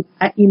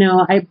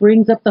 it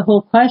brings up the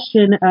whole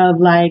question of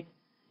like,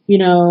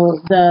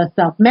 the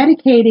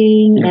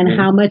self-medicating, mm-hmm. and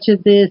how much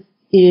of this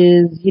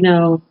is,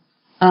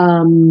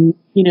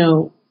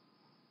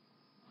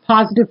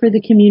 positive for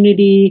the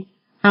community,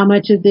 how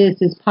much of this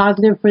is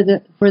positive for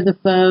the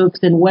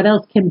folks, and what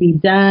else can be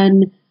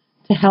done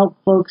to help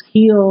folks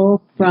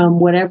heal from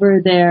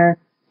whatever their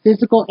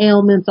physical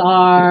ailments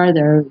are,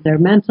 their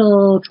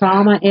mental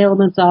trauma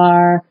ailments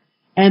are,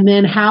 and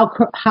then how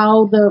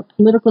the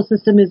political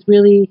system is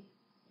really,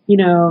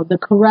 the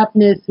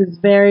corruptness is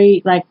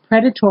very like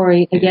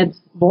predatory against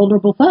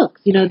vulnerable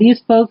folks.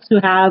 These folks who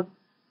have,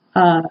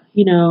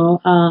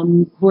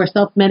 who are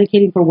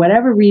self-medicating for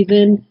whatever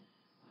reason,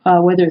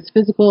 whether it's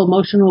physical,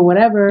 emotional,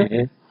 whatever,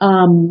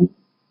 mm-hmm.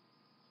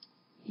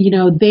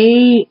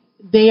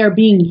 They are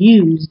being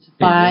used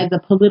by mm-hmm. the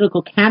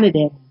political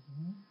candidate,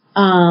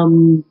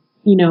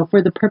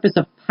 for the purpose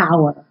of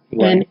power.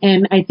 Right.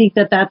 And I think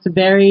that that's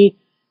very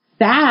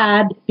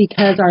sad,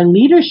 because our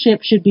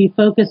leadership should be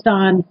focused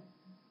on,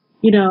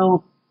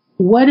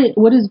 what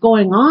is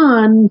going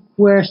on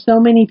where so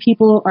many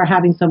people are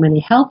having so many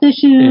health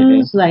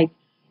issues. Mm-hmm. Like,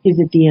 is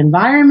it the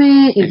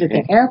environment? Is it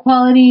the air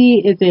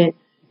quality? Is it,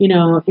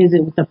 is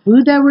it the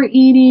food that we're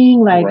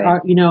eating? Like,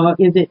 right.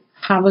 Is it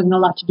having a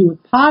lot to do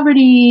with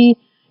poverty?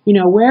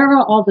 Where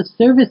are all the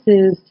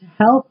services to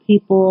help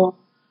people,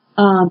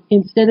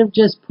 instead of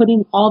just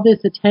putting all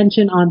this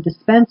attention on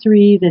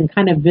dispensaries and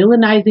kind of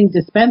villainizing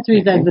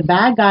dispensaries mm-hmm. as the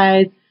bad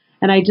guys?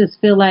 And I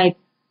just feel like,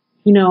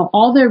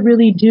 all they're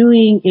really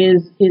doing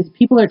is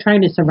people are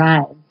trying to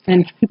survive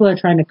and people are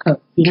trying to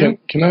cope.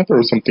 Can I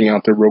throw something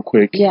out there real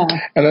quick? Yeah.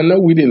 And I know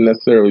we didn't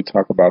necessarily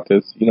talk about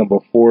this,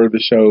 before the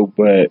show,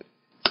 but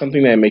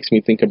something that makes me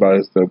think about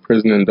is the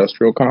prison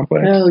industrial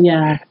complex. Oh,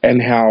 yeah.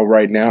 And how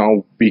right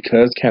now,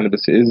 because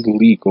cannabis is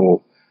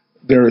legal,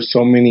 there are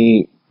so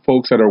many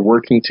folks that are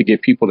working to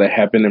get people that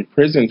have been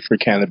imprisoned for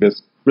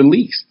cannabis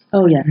released.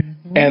 Oh, yeah.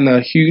 Mm-hmm. And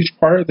a huge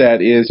part of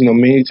that is,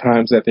 many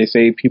times that they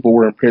say people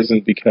were in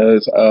prison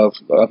because of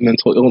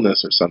mental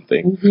illness or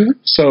something. Mm-hmm.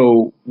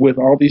 So with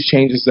all these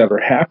changes that are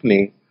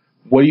happening,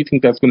 what do you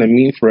think that's going to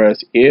mean for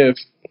us if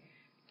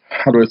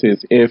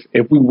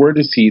we were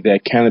to see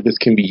that cannabis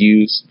can be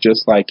used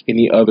just like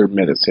any other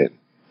medicine,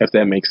 if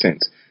that makes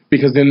sense?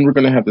 Because then we're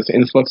going to have this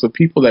influx of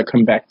people that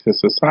come back to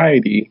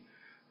society.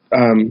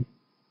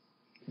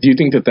 Do you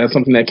think that that's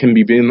something that can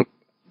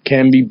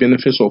be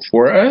beneficial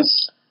for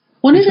us?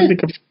 One of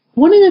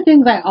the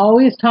things I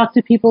always talk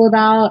to people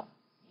about,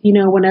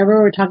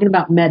 whenever we're talking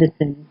about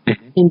medicine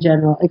mm-hmm. in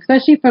general,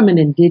 especially from an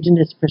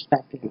indigenous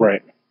perspective,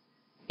 right,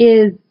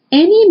 is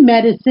any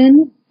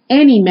medicine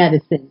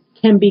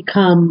can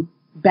become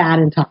bad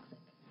and toxic.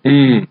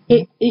 Mm.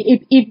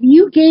 If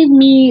you gave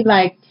me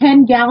like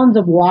 10 gallons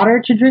of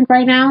water to drink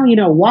right now,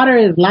 water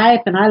is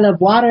life and I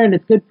love water and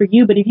it's good for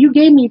you. But if you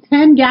gave me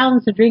 10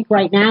 gallons to drink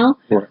right now,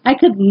 right. I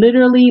could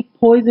literally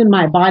poison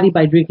my body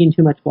by drinking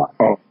too much water.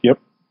 Oh, yep.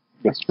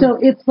 That's true. So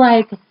it's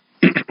like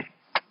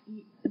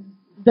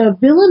the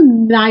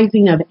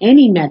villainizing of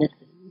any medicine,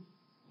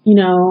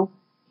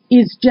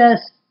 is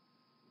just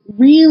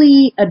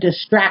really a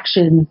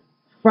distraction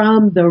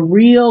from the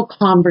real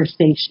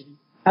conversation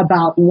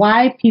about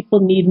why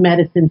people need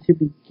medicine to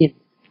begin.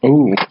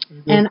 Oh,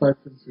 it goes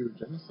back to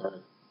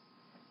genocide.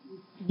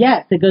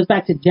 Yes, it goes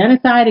back to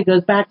genocide. It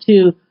goes back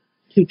to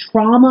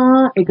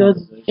trauma. It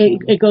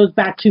goes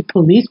back to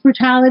police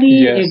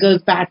brutality. Yes. It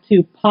goes back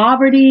to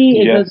poverty.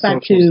 It goes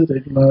back to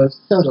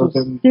social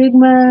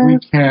stigma. We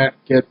can't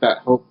get that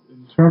hope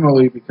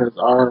internally because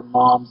our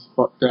moms,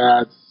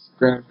 dads,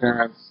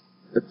 grandparents,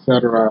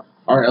 etc.,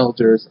 our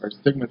elders are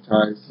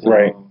stigmatized. So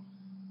right.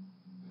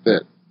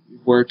 That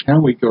where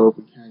can we go if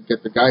we can't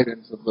get the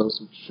guidance of those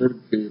who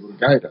should be able to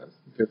guide us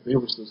because they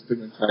were so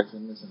stigmatized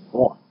and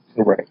misinformed.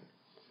 Right.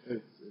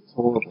 It's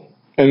horrible.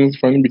 And it's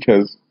funny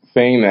because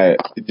saying that,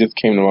 it just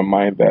came to my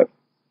mind that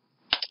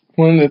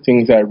one of the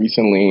things that I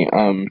recently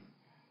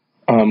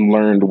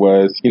learned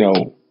was,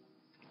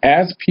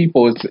 as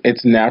people,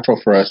 it's natural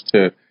for us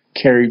to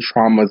carry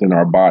traumas in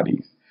our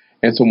bodies.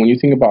 And so when you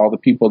think about all the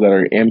people that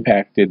are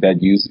impacted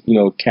that use,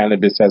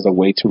 cannabis as a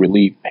way to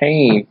relieve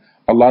pain,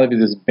 a lot of it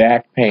is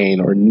back pain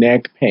or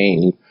neck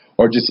pain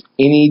or just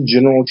any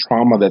general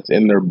trauma that's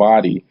in their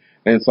body.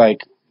 And it's like,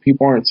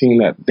 people aren't seeing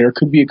that there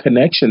could be a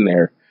connection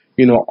there.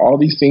 You know, all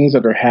these things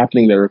that are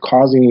happening that are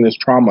causing this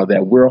trauma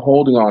that we're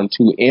holding on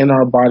to in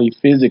our body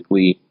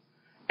physically.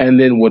 And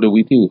then what do?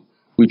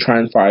 We try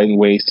and find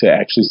ways to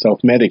actually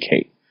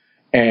self-medicate.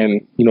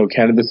 And, you know,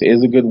 cannabis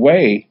is a good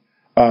way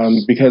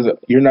because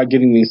you're not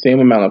getting the same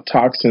amount of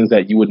toxins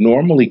that you would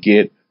normally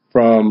get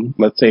from,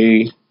 let's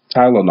say,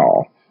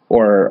 Tylenol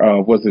or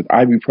was it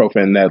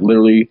ibuprofen that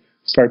literally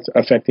starts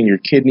affecting your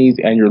kidneys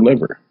and your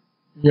liver.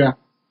 Yeah.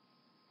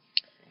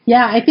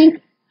 Yeah,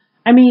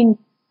 I mean,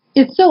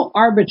 it's so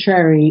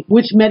arbitrary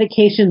which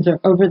medications are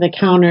over the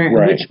counter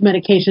and which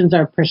medications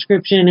are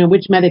prescription and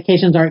which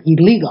medications are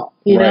illegal.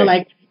 You know,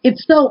 like,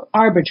 it's so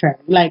arbitrary.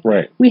 Like,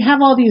 we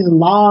have all these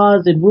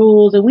laws and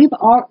rules, and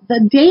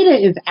the data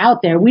is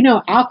out there. We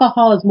know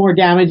alcohol is more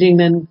damaging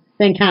than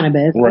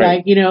cannabis.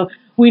 Like, you know,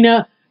 we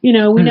know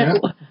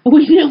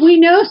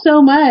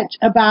so much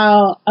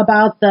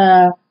about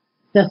the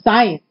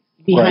science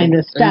behind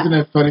this stuff. Isn't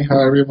it funny how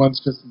everyone's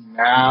just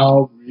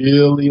now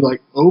really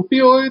like,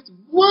 opioids?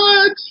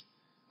 What?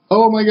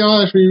 Oh my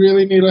gosh, we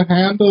really need to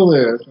handle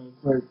this. And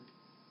it's like,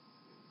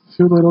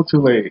 too little,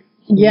 too late.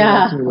 Too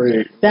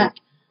late. Like,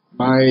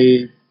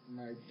 my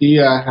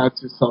Tia had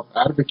to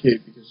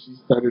self-advocate because she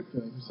started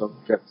feeling herself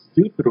get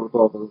stupid with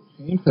all those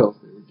pain pills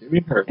they were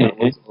giving her that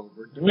was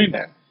overdoing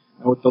it.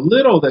 And with the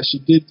little that she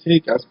did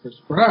take as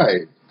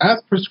prescribed,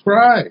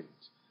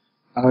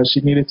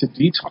 she needed to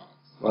detox.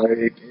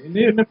 Like,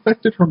 it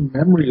affected her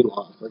memory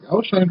loss. Like, I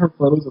was showing her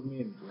photos of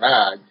me in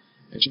drag,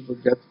 and she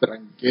forgets that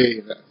I'm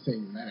gay that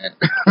same minute.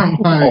 I'm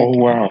like, oh,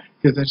 wow.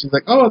 Because then she's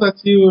like, oh,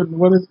 that's you, and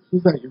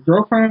who's that, your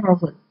girlfriend? I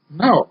was like,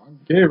 no, I'm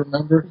gay,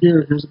 remember?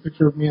 Here's a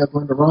picture of me as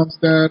Linda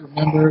Ronstadt,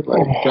 remember?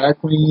 Like, drag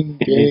queen,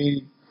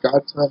 gay,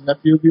 godson,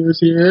 nephew of yours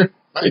here.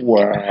 Like,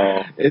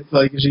 wow. It's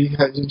like, she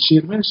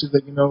admits, she's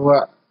like, you know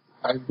what?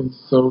 I've been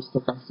so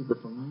stuck on stupid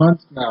for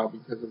months now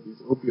because of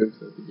these opioids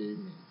that they gave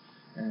me.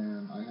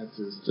 And I had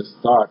to just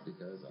stop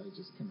because I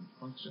just couldn't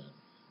function.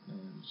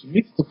 And she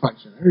needs to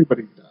function.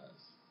 Everybody does.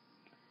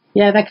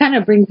 Yeah, that kind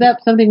of brings up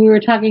something we were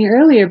talking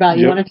earlier about.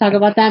 You want to talk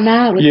about that,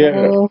 Matt?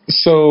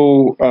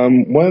 So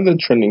one of the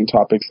trending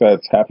topics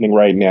that's happening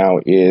right now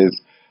is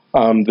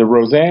the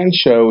Roseanne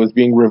show is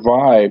being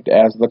revived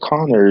as The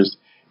Conners.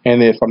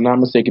 And if I'm not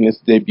mistaken,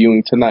 it's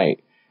debuting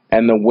tonight.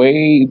 And the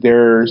way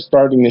they're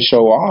starting the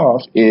show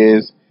off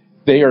is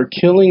they are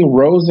killing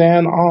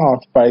Roseanne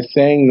off by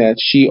saying that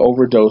she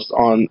overdosed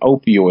on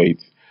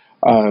opioids.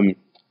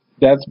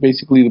 That's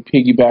basically the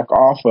piggyback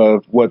off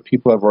of what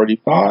people have already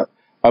thought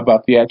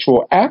about the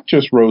actual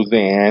actress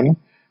Roseanne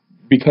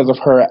because of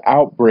her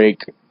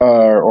outbreak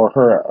or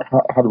her,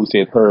 how do we say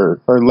it, her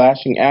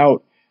lashing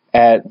out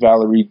at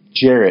Valerie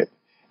Jarrett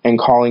and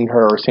calling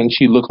her or saying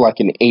she looked like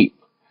an ape.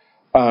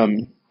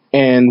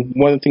 And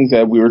one of the things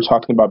that we were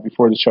talking about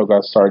before the show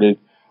got started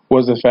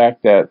was the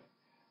fact that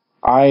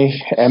I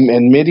am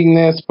admitting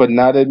this, but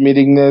not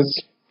admitting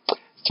this.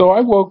 So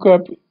I woke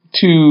up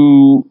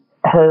to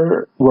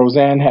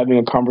Roseanne, having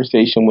a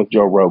conversation with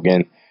Joe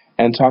Rogan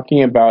and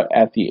talking about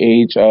at the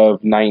age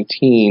of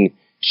 19,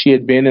 she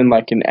had been in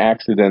like an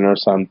accident or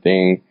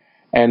something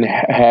and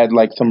had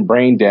like some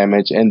brain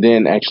damage and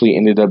then actually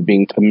ended up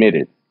being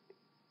committed.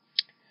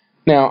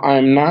 Now,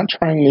 I'm not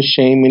trying to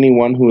shame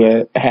anyone who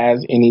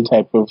has any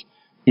type of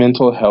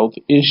mental health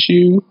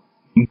issue,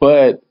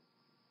 but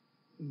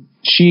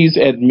she's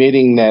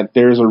admitting that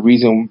there's a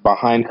reason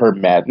behind her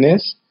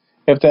madness,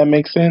 if that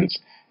makes sense.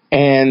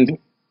 And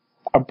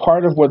a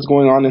part of what's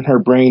going on in her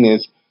brain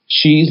is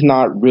she's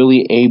not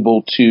really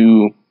able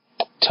to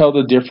tell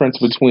the difference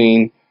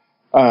between,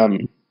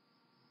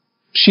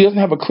 she doesn't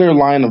have a clear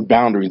line of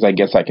boundaries, I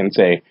guess I can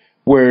say,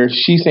 where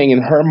she's saying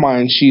in her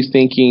mind, she's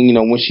thinking, you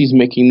know, when she's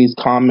making these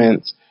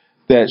comments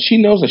that she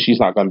knows that she's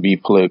not going to be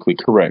politically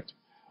correct.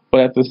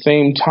 But at the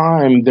same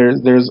time,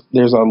 there's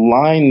a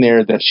line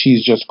there that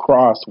she's just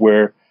crossed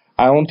where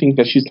I don't think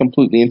that she's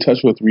completely in touch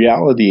with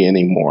reality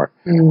anymore.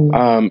 And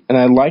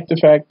I like the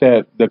fact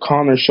that the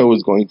Connor show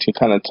is going to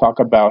kind of talk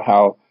about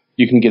how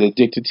you can get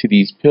addicted to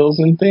these pills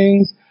and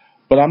things,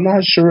 but I'm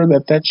not sure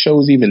that show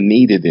is even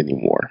needed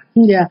anymore.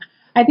 Yeah,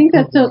 I think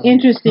that's so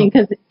interesting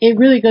because it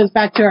really goes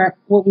back to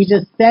what we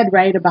just said,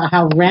 right, about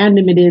how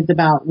random it is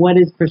about what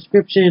is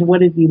prescription,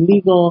 what is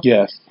illegal,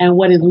 and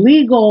what is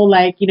legal.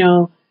 Like, you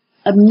know,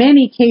 in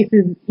many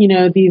cases, you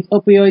know, these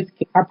opioids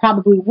are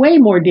probably way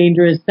more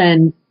dangerous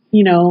than,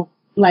 you know,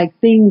 like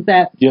things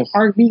that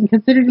are being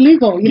considered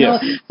illegal, you know.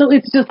 So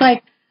it's just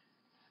like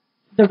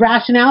the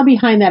rationale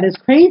behind that is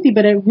crazy,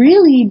 but it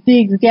really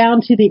digs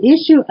down to the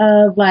issue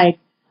of like,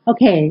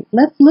 okay,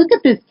 let's look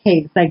at this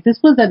case. Like, this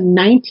was a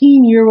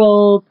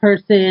 19-year-old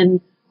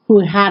person who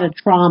had a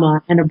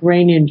trauma and a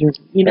brain injury,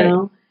 you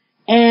know,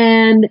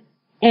 and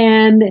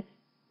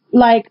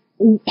like,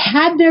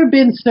 had there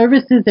been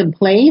services in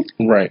place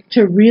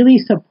to really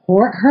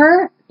support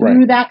her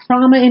through that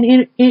trauma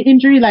and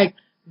injury, like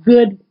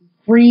good,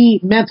 free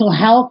mental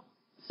health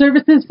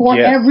services for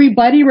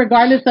everybody,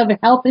 regardless of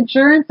health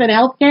insurance and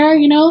health care,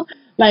 you know,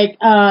 like,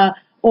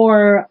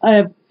 or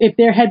if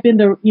there had been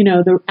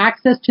the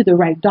access to the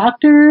right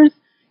doctors,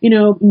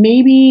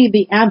 maybe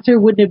the answer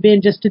wouldn't have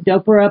been just to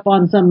dope her up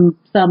on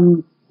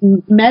some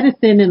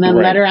medicine and then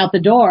let her out the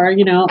door,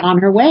 on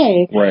her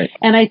way. Right.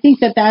 And I think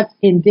that that's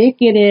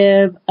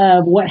indicative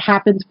of what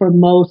happens for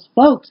most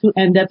folks who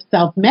end up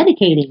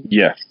self-medicating.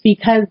 Yes.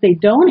 Because they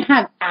don't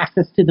have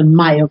access to the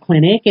Mayo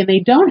Clinic and they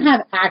don't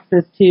have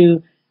access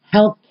to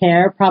health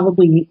care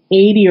probably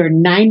 80 or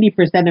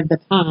 90% of the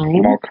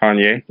time. Small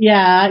Kanye.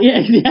 Yeah,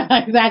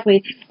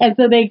 exactly. And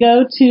so they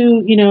go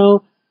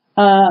to,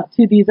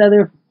 to these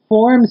other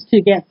forms to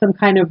get some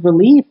kind of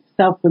relief,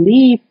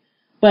 self-relief.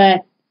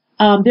 But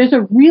there's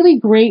a really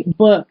great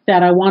book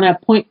that I want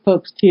to point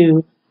folks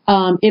to.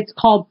 It's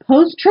called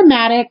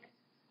Post-Traumatic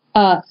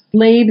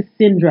Slave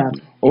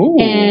Syndrome. Ooh.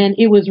 And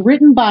it was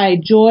written by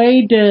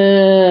Joy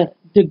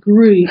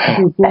DeGruy.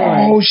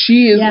 Oh,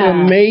 she is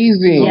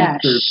amazing.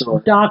 Yes,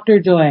 Dr.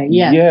 Joy.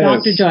 Yes,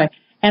 Dr. Joy.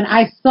 And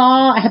I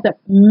had the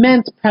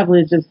immense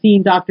privilege of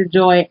seeing Dr.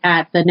 Joy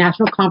at the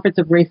National Conference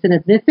of Race and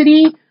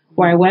Ethnicity,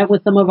 where I went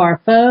with some of our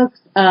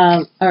folks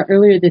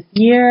earlier this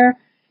year.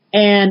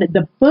 And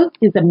the book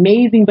is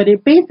amazing, but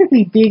it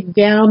basically digs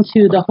down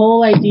to the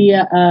whole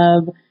idea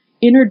of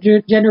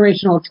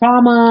intergenerational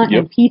trauma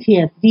and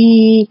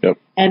PTSD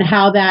and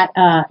how that,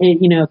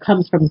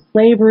 comes from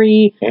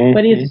slavery. Mm-hmm.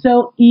 But it's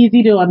so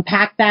easy to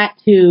unpack that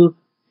to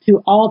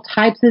all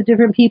types of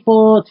different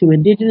people, to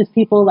indigenous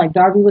people like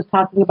Darby was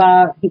talking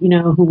about,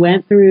 who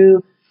went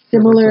through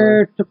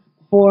similar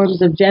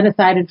forms of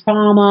genocide and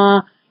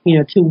trauma,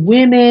 to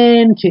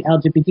women, to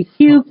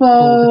LGBTQ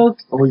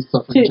folks, always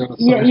suffering genocide.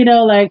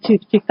 To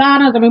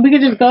Chicanos. I mean, we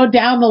could just go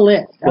down the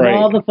list of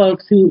all the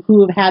folks who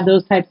have had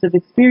those types of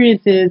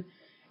experiences.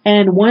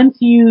 And once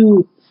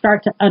you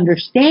start to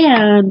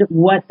understand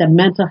what the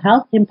mental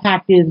health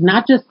impact is,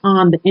 not just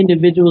on the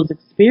individuals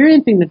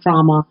experiencing the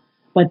trauma,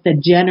 but the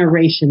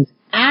generations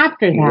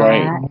after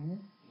that,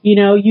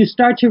 you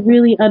start to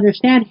really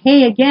understand,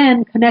 hey,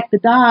 again, connect the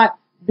dots.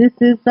 This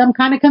is some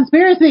kind of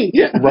conspiracy.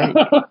 Right.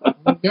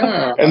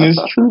 Yeah. And it's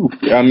true.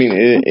 I mean,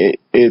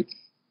 it's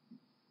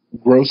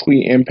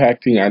grossly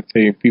impacting, I'd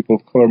say, people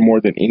of color more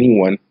than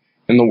anyone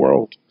in the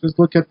world. Just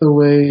look at the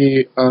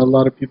way a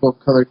lot of people of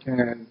color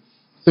can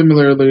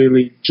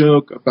similarly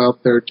joke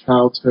about their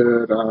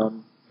childhood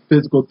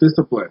physical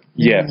discipline.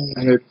 Yes.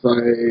 And it's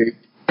like,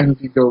 and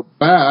if you go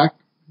back,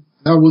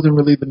 that wasn't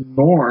really the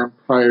norm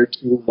prior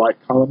to white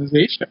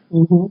colonization.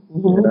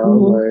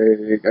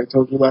 Like I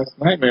told you last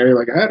night, Mary,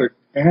 like I had an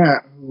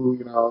aunt who,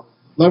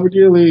 love her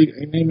dearly,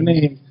 ain't naming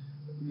names.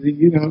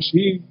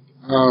 She,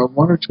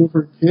 one or two of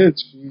her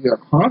kids, she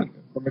hung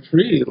from a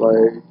tree.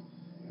 Like,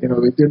 they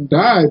didn't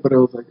die, but it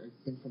was like, I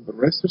think from the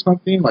wrist or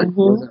something. Like, it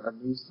wasn't a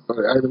news, but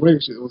either way,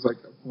 it was like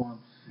a form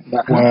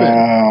that happened.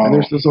 Wow. And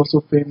there's this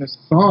also famous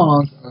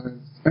song,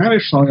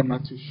 Spanish song, I'm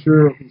not too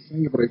sure who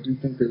sang it, but I do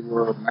think they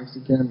were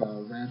Mexican,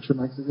 rancher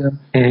Mexican,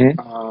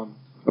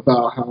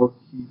 about how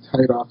he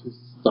tied off his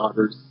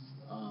daughter's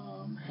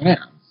hands.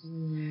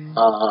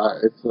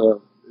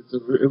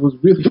 It was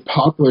really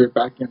popular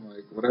back in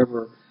like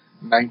whatever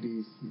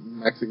 90s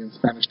Mexican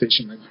Spanish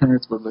station my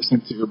parents would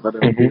listen to, but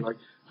it would be like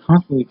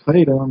constantly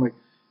played, and I'm like,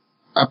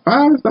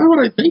 Appa, is that what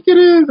I think it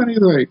is? And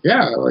he's like,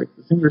 yeah, like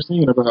the singer's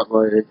singing about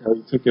like how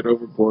he took it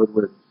overboard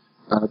with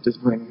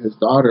disciplining his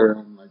daughter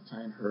and like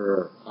tying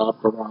her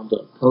up around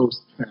a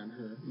post and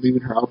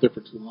leaving her out there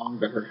for too long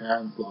that her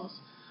hands lost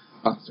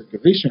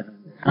circulation,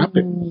 and it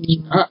happened. She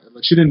died.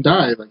 Like she didn't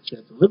die, like she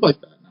had to live like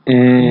that now.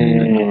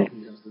 And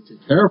he has to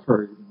take care of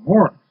her even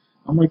more.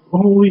 I'm like,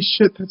 holy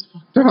shit, that's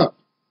fucked up.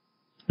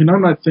 And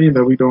I'm not saying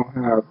that we don't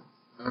have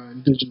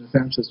indigenous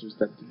ancestors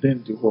that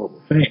didn't do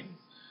horrible things,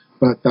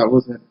 but that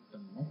wasn't the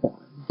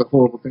norm. The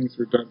horrible things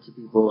were done to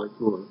people like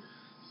who were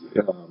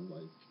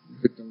like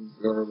victims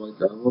or like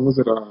what was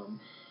it?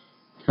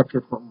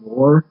 Captured from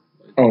war.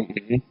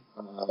 Like,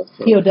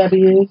 so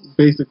POWs.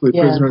 Basically,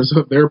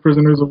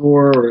 prisoners of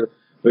war,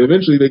 but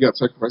eventually they got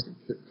sacrificed and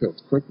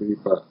killed quickly.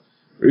 But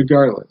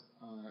regardless,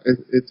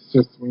 it's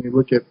just when you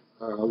look at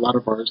a lot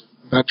of ours,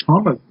 that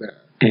trauma is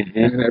there,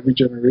 and every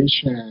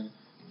generation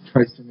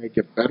tries to make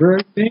it better.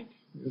 I think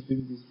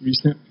these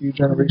recent few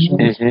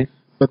generations,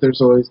 but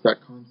there's always that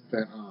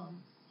constant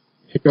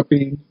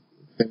hiccuping.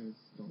 Things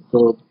don't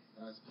go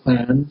as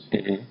planned,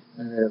 and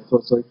it's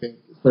also, I think,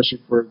 especially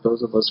for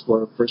those of us who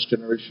are first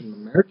generation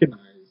Americanized,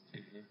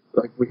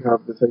 like we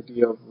have this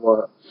idea of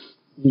what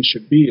we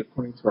should be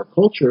according to our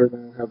culture, and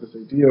then we have this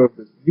idea of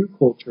this new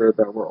culture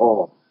that we're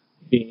all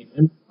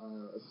being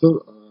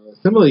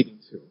assimilating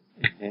to,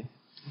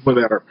 but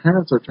that our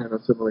parents are trying to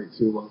assimilate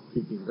to while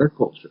keeping their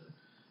culture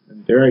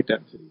and their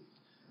identity,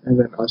 and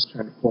then us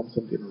trying to form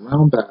something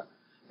around that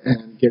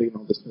and getting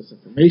all this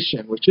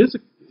misinformation, which is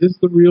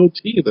the real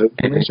tea. The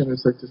information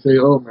is like to say,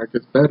 oh,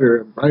 America's better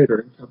and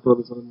brighter, and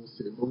capitalism will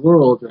save the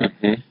world,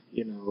 and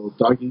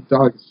dog eat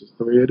dog, it's just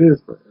the way it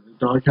is, but every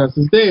dog has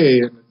his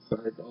day, and it's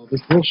like all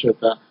this bullshit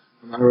that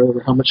no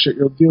matter how much shit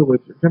you'll deal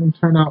with, you're going to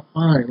turn out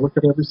fine. Look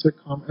at every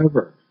sitcom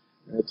ever.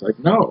 And it's like,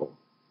 no.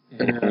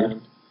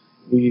 And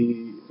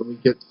we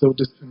get so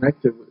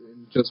disconnected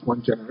in just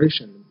one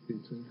generation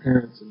between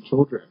parents and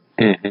children,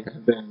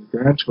 and then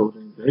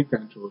grandchildren, their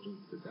grandchildren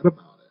forget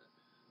about it.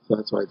 So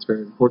that's why it's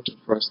very important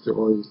for us to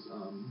always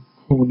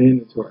hone in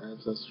into our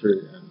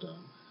ancestry and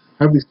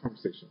have these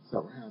conversations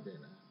that we're having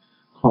and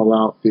call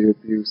out the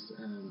abuse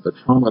and the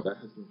trauma that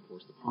has been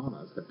forced upon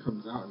us that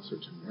comes out in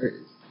certain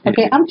ways.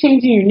 Okay, I'm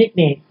changing your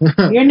nickname.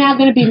 You're now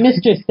going to be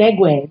Mr.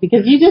 Segway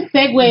because you just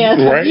segue us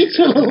on each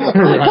little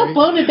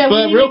component that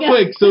but we real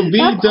quick, so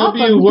VW,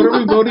 awesome. What are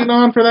we voting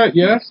on for that?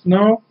 Yes?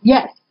 No?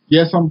 Yes.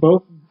 Yes on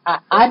both?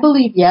 I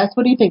believe yes.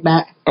 What do you think,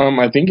 Matt?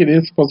 I think it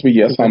is supposed to be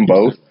yes on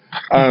both.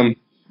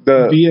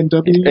 The V and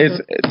W?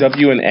 It's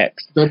W and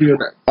X. W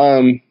and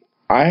X.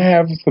 I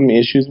have some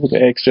issues with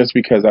X just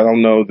because I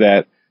don't know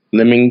that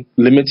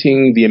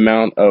limiting the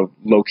amount of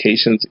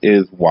locations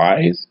is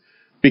wise.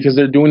 Because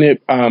they're doing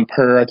it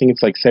per, I think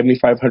it's like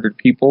 7,500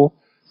 people.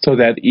 So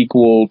that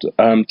equaled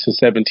to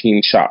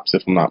 17 shops,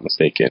 if I'm not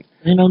mistaken.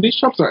 You know, these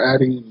shops are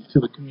adding to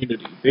the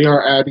community. They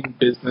are adding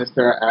business.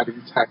 They're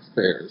adding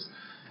taxpayers.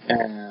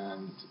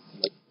 And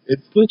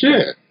it's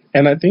legit.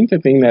 And I think the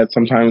thing that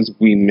sometimes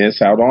we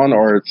miss out on,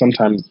 or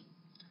sometimes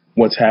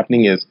what's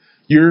happening is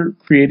you're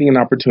creating an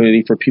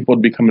opportunity for people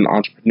to become an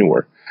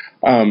entrepreneur.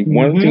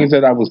 One of the things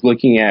that I was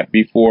looking at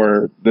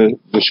before the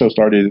show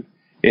started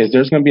is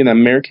there's going to be an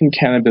American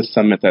Cannabis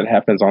Summit that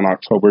happens on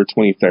October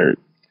 23rd.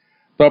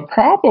 The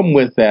problem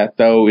with that,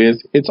 though,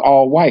 is it's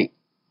all white.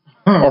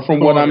 Or from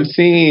what I'm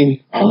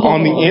seeing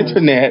on the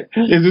internet,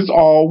 is it's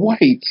all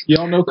white.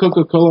 Y'all know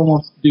Coca-Cola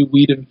wants to do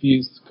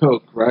weed-infused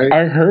Coke, right?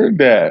 I heard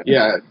that.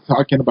 Yeah,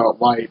 talking about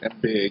white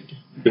and big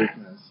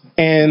business.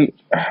 And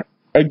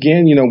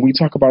again, you know, we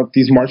talk about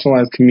these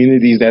marginalized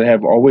communities that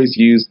have always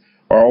used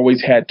or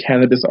always had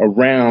cannabis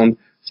around.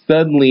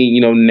 Suddenly,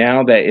 you know,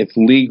 now that it's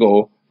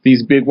legal,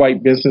 these big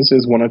white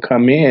businesses want to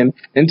come in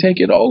and take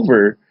it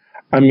over.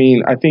 I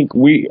mean, I think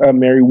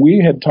Mary,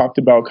 we had talked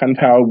about kind of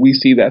how we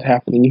see that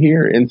happening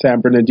here in San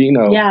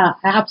Bernardino. Yeah,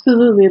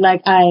 absolutely.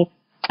 Like, I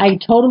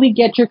totally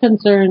get your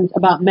concerns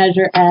about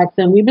Measure X,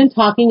 and we've been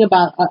talking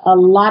about a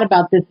lot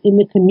about this in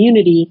the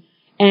community.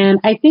 And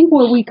I think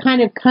where we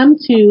kind of come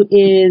to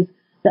is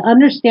the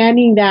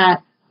understanding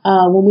that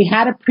when we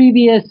had a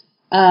previous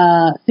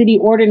city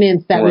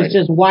ordinance that was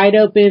just wide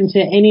open to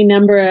any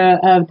number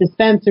of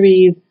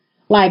dispensaries,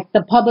 like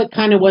the public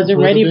kind of wasn't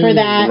ready for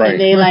that,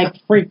 and they like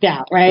freaked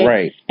out,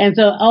 right? And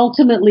so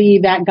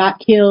ultimately that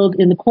got killed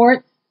in the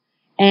courts,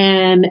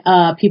 and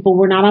people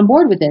were not on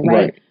board with it,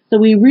 right? So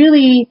we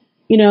really,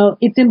 you know,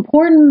 it's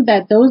important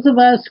that those of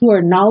us who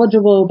are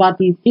knowledgeable about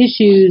these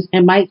issues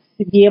and might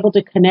be able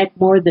to connect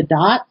more of the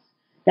dots,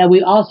 that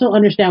we also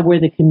understand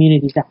where the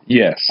community's at.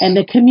 Yes. And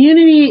the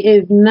community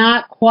is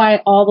not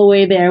quite all the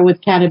way there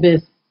with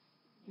cannabis,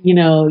 you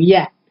know,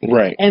 yet.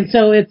 Right. And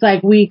so it's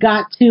like we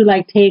got to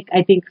like take,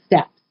 I think,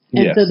 steps.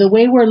 And so the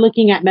way we're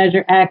looking at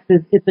Measure X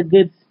is it's a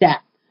good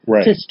step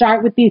to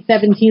start with these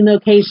 17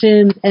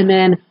 locations and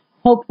then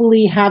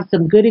hopefully have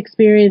some good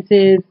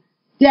experiences,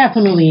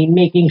 definitely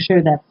making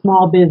sure that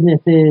small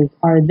businesses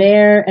are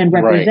there and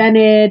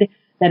represented,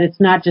 that it's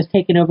not just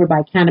taken over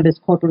by cannabis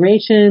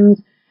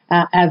corporations.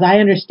 As I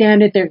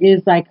understand it, there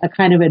is like a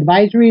kind of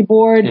advisory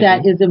board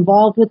that is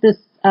involved with this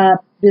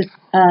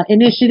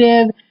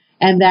initiative.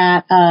 And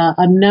that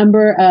a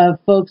number of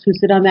folks who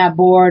sit on that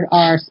board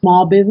are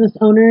small business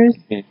owners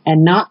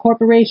and not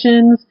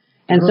corporations.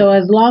 And so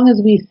as long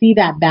as we see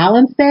that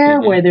balance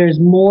there, where there's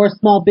more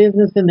small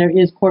business than there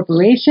is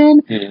corporation,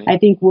 I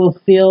think we'll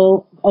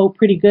feel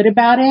pretty good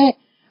about it.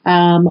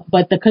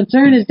 But the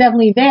concern is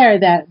definitely there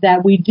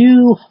that we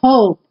do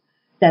hope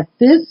that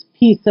this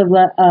piece of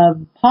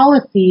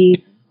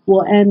policy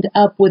will end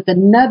up with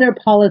another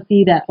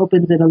policy that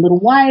opens it a little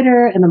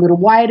wider and a little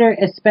wider,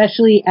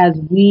 especially as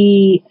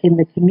we in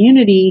the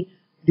community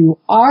do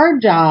our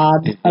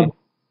job of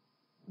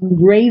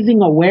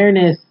raising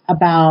awareness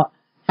about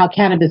how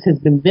cannabis has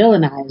been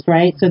villainized,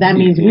 right? So that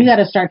means we got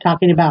to start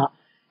talking about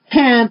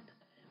hemp.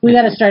 We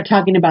got to start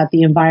talking about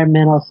the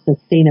environmental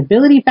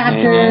sustainability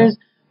factors.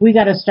 We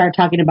got to start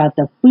talking about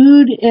the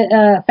food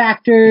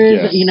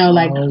factors, you know,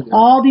 like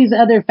all these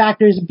other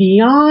factors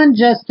beyond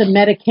just the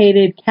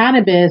medicated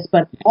cannabis,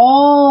 but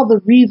all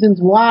the reasons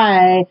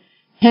why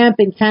hemp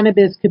and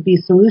cannabis could be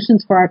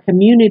solutions for our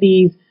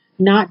communities,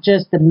 not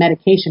just the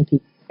medication piece.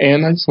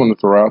 And I just want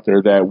to throw out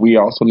there that we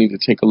also need to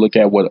take a look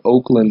at what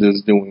Oakland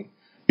is doing,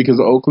 because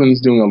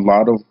Oakland's doing a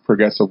lot of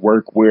progressive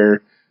work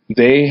where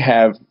they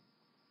have,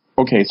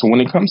 so when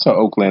it comes to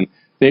Oakland,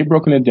 they've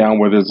broken it down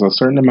where there's a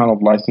certain amount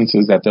of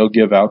licenses that they'll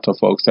give out to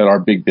folks that are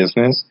big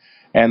business.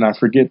 And I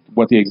forget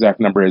what the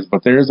exact number is,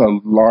 but there's a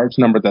large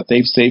number that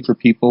they've saved for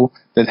people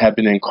that have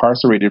been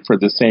incarcerated for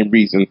the same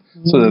reason,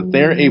 so that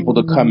they're able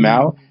to come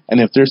out. And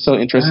if they're so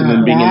interested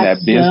in being in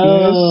that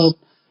business,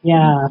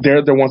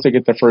 they're the ones that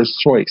get the first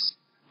choice.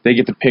 They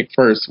get to pick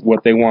first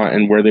what they want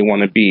and where they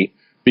want to be.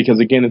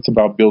 Because again, it's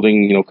about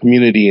building, you know,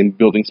 community and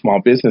building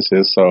small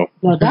businesses. So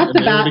that's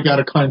about got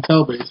a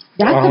clientele base.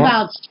 That's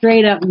about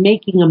straight up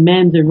making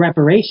amends and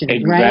reparations,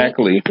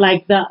 exactly. Right?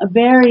 Like the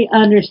very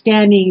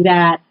understanding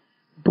that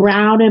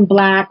brown and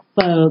black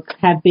folks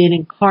have been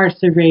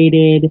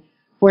incarcerated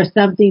for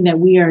something that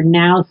we are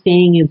now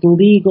saying is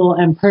legal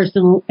and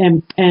personal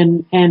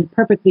and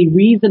perfectly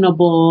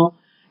reasonable,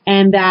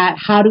 and that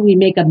how do we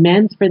make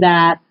amends for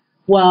that?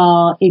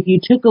 Well, if you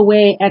took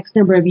away X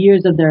number of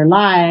years of their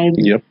lives,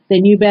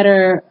 then you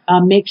better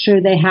make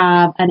sure they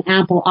have an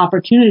ample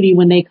opportunity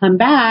when they come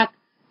back.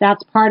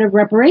 That's part of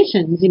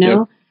reparations, you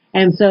know?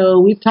 And so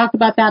we've talked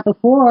about that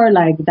before.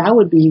 Like, that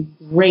would be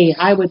great.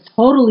 I would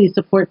totally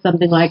support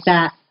something like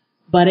that.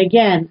 But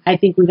again, I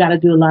think we got to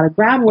do a lot of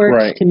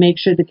groundwork to make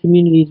sure the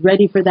community is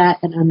ready for that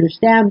and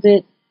understands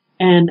it.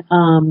 And,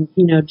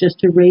 you know, just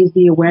to raise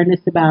the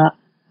awareness about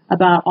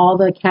all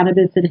the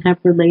cannabis and hemp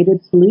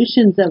related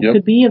solutions that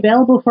could be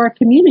available for our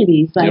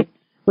communities. Like,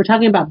 we're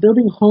talking about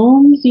building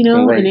homes, you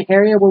know, in an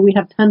area where we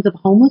have tons of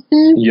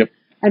homelessness.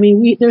 I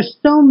mean, there's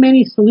so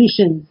many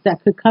solutions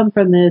that could come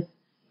from this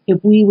if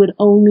we would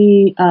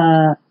only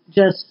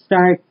just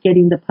start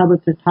getting the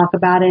public to talk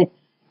about it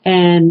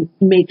and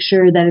make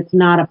sure that it's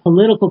not a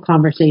political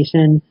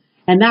conversation.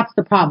 And that's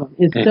the problem.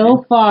 Is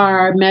so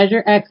far,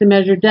 Measure X and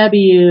Measure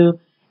W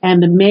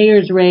and the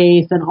mayor's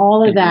race and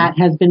all of that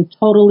has been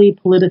totally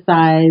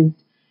politicized,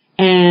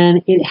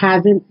 and it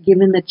hasn't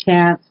given the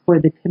chance for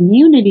the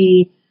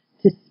community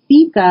to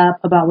speak up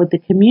about what the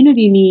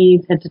community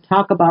needs and to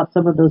talk about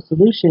some of those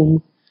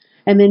solutions.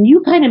 And then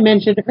you kind of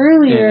mentioned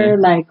earlier,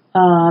 like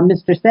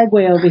Mr.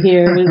 Segway over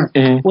here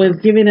was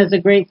giving us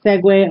a great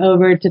segue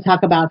over to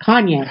talk about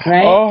Kanye,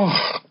 right? Oh,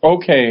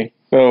 okay.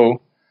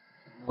 So,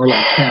 more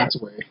like Cat's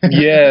way.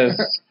 Yes.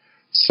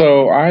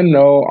 So I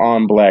know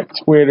on Black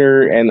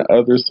Twitter and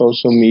other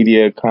social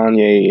media,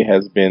 Kanye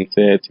has been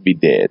said to be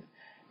dead.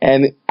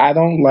 And I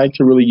don't like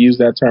to really use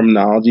that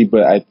terminology,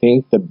 but I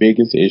think the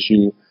biggest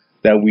issue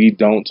that we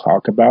don't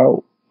talk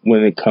about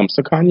when it comes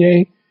to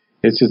Kanye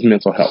is his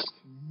mental health.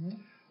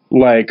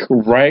 Like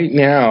right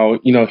now,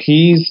 you know,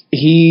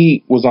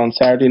 he was on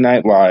Saturday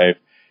Night Live,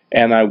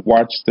 and I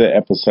watched the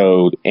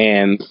episode.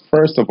 And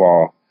first of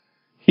all,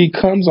 he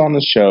comes on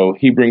the show.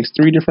 He brings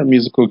 3 different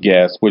musical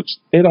guests, which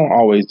they don't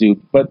always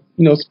do, but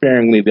you know,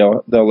 sparingly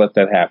they'll let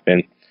that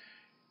happen.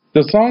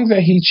 The songs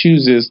that he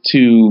chooses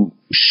to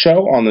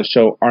show on the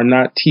show are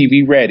not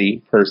TV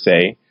ready per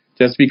se,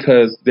 just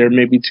because they're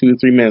maybe 2 to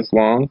 3 minutes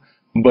long,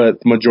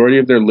 but the majority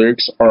of their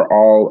lyrics are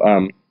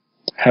all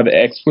have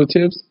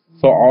expletives.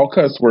 So all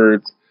cuss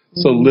words.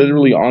 So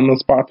literally on the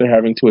spot, they're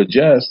having to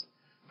adjust.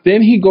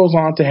 Then he goes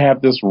on to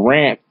have this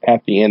rant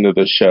at the end of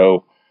the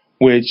show,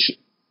 which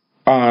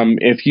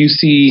if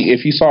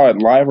you saw it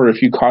live or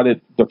if you caught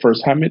it the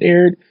first time it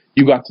aired,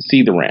 you got to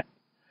see the rant.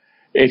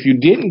 If you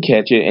didn't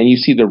catch it and you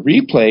see the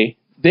replay,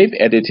 they've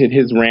edited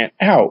his rant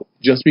out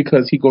just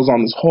because he goes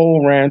on this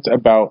whole rant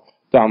about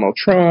Donald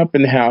Trump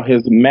and how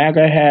his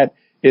MAGA hat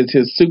is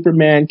his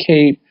Superman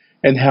cape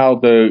and how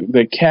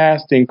the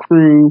cast and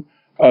crew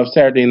of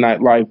Saturday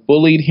Night Live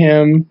bullied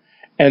him.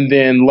 And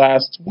then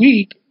last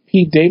week,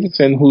 Pete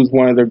Davidson, who's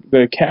one of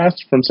the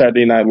cast from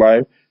Saturday Night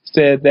Live,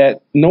 said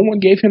that no one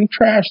gave him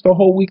trash the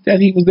whole week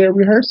that he was there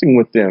rehearsing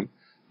with them.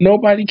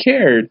 Nobody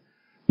cared.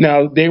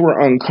 Now, they were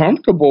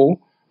uncomfortable,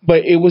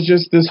 but it was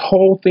just this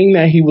whole thing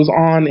that he was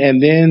on,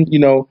 and then, you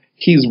know,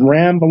 he's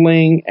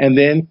rambling, and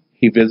then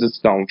he visits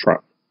Donald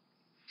Trump.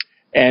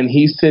 And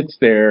he sits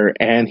there,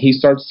 and he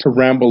starts to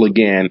ramble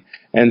again,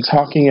 and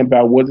talking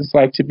about what it's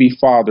like to be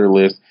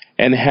fatherless,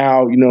 and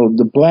how, you know,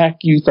 the black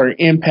youth are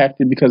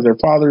impacted because their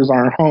fathers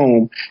aren't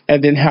home,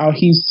 and then how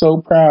he's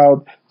so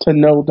proud to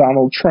know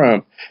Donald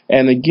Trump.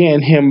 And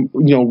again, him,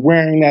 you know,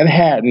 wearing that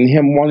hat and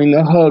him wanting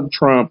to hug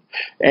Trump.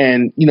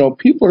 And, you know,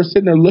 people are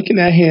sitting there looking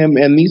at him,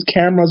 and these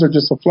cameras are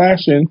just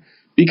flashing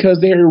because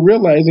they're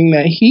realizing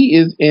that he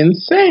is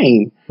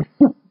insane.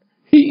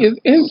 He is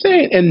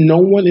insane. And no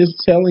one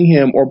is telling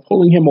him or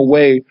pulling him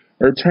away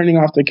or turning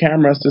off the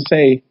cameras to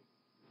say,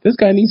 this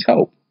guy needs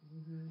help.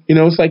 You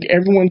know, it's like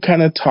everyone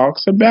kind of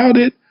talks about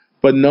it,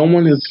 but no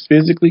one is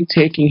physically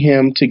taking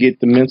him to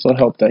get the mental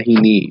help that he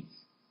needs.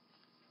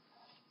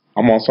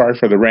 I'm all sorry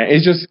for the rant.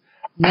 It's just,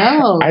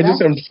 I just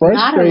am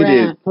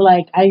frustrated.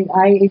 Like,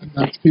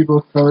 that's people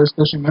of color,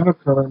 especially men of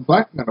color and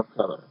black men of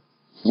color.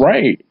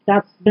 Right.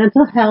 That's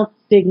mental health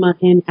stigma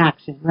in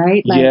action,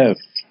 right? Like, yes.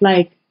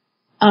 Like,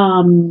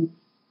 I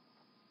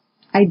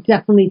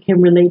definitely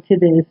can relate to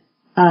this.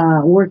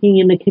 Working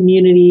in the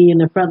community, in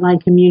the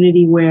frontline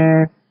community,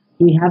 where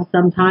we have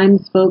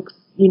sometimes folks,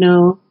 you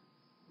know,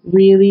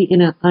 really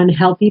in an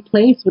unhealthy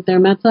place with their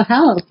mental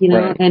health, you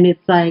know, and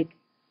it's like,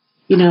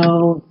 you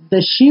know,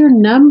 the sheer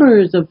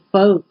numbers of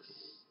folks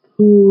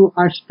who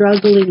are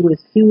struggling with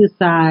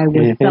suicide,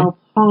 with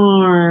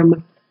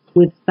self-harm,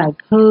 with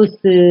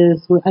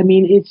psychosis. I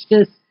mean, it's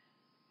just,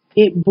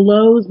 it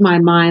blows my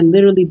mind,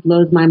 literally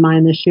blows my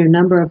mind, the sheer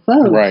number of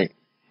folks. Right.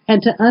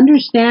 And to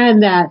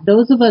understand that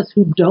those of us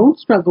who don't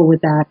struggle with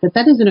that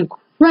is an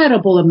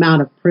incredible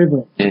amount of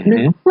privilege, an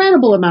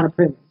incredible amount of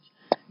privilege,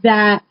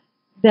 that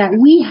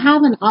we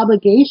have an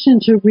obligation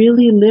to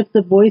really lift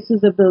the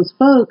voices of those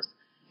folks.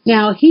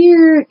 Now,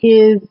 here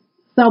is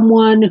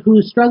someone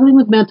who's struggling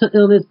with mental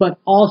illness, but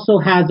also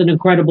has an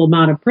incredible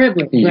amount of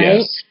privilege,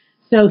 right? Yes.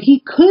 So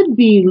he could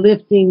be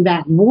lifting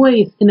that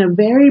voice in a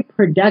very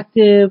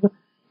productive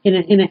in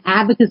an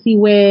advocacy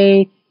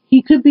way.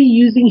 He could be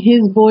using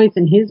his voice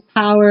and his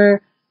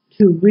power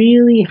to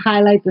really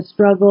highlight the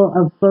struggle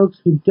of folks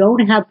who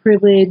don't have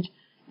privilege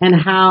and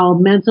how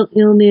mental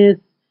illness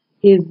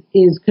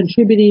is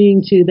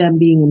contributing to them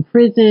being in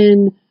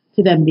prison,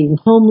 to them being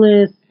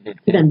homeless,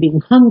 to them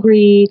being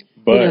hungry,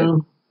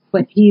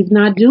 but he's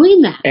not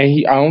doing that.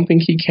 And I don't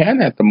think he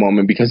can at the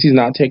moment because he's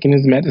not taking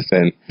his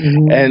medicine.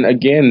 Mm-hmm. And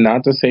again,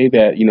 not to say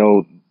that,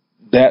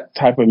 that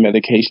type of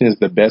medication is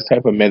the best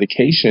type of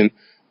medication,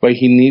 but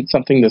he needs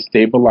something to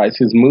stabilize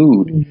his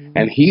mood. Mm-hmm.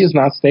 And he is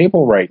not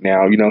stable right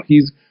now.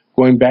 He's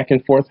going back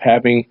and forth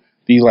having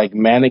these like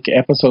manic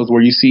episodes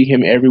where you see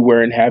him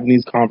everywhere and having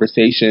these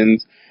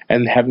conversations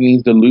and having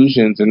these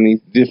delusions and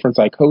these different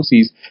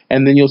psychoses.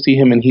 And then you'll see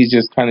him and he's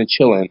just kind of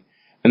chilling.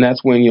 And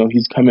that's when,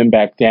 he's coming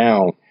back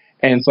down.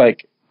 And it's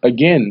like,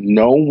 again,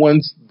 no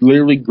one's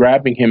literally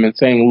grabbing him and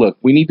saying, look,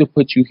 we need to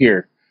put you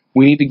here.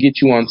 We need to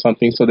get you on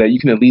something so that you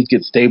can at least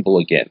get stable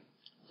again.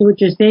 So what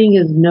you're saying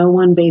is no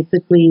one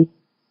basically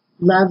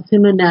loves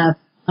him enough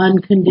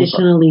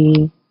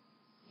unconditionally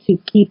to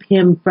keep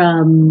him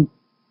from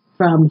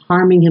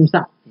harming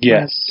himself.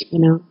 Yes.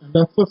 And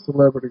that's the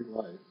celebrity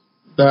life.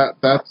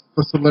 That's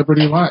the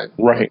celebrity life.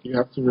 Right. Like, you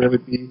have to really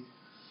be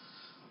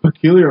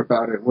peculiar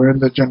about it. We're in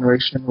the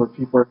generation where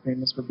people are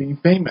famous for being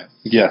famous.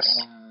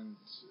 Yes. And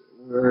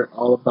we're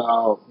all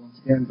about, once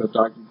again, the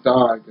dog eat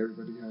dog.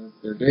 Everybody has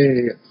their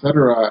day,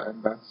 etc.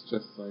 And that's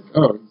just like,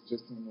 oh, he's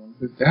just the one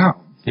who's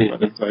down. Mm-hmm.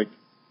 But it's like,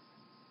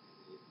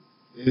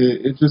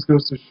 it just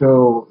goes to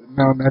show,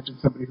 now imagine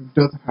somebody who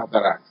doesn't have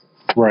that access.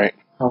 Right.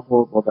 How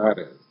horrible that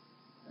is.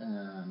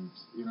 And,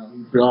 he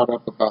brought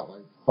up about,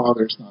 like,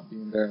 fathers not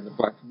being there in the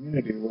black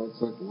community. Well,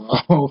 it's like,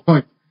 wow,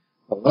 like,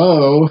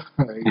 hello?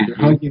 Like, you're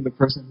hugging the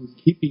person who's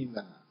keeping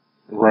that.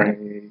 Right.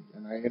 Like,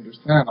 and I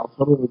understand. I'll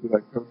totally be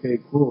like, okay,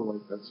 cool,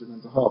 like, that's your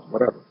mental health,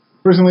 whatever.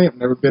 Personally, I've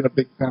never been a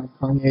big fan of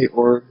Kanye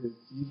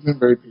he's been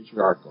very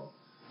patriarchal.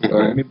 So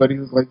anybody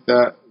who's like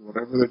that,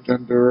 whatever their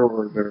gender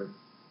or their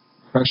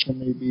oppression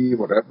may be,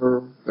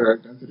 whatever their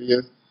identity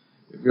is,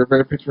 if you're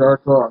very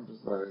patriarchal, I'm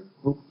just like,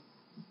 whoop,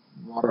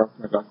 water off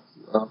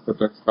the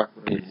duck's back,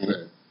 whatever you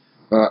say.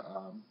 But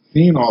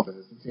seeing all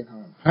this and seeing how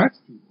it impacts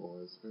people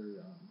is very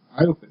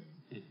eye-opening.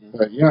 Mm-hmm.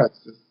 But yeah,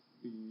 it's just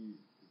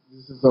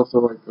this is also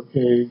like,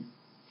 okay,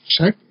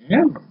 check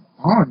in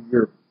on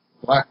your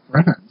black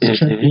friends. Mm-hmm.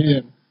 Check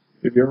in.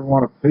 If you ever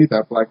want to play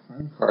that black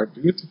friend card,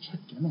 do it to check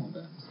in on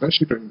them,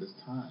 especially during this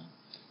time.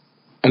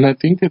 And I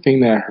think the thing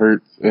that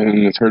hurts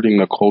and is hurting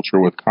the culture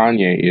with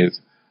Kanye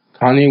is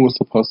Kanye was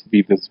supposed to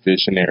be this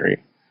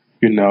visionary.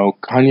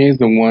 Kanye is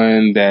the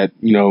one that,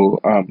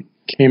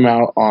 came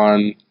out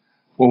on,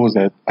 what was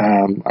that?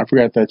 I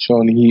forgot that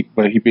show,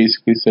 but he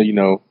basically said,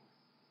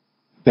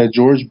 that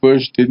George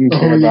Bush didn't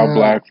care about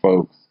black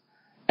folks.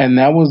 And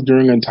that was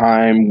during a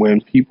time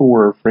when people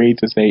were afraid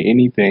to say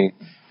anything,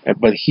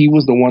 but he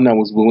was the one that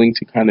was willing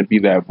to kind of be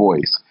that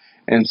voice.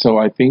 And so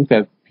I think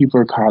that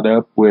people are caught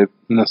up with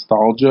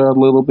nostalgia a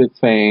little bit,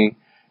 saying,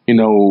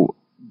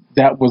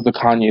 that was the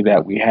Kanye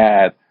that we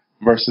had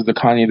versus the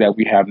Kanye that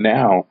we have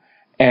now.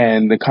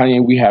 And the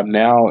Kanye we have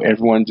now,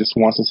 everyone just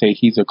wants to say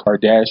he's a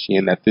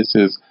Kardashian, that this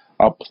is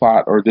a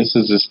plot or this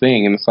is this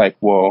thing. And it's like,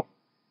 well,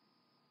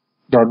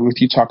 Darby,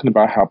 with you talking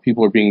about how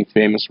people are being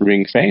famous for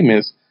being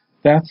famous,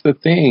 that's the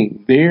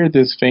thing. They're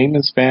this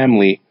famous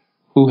family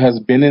who has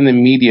been in the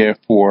media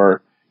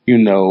for,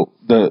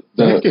 the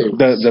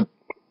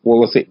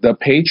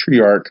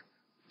patriarch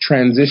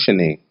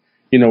transitioning.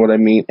 You know what I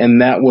mean?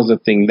 And that was a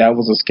thing. That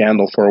was a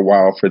scandal for a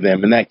while for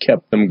them, and that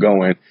kept them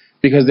going.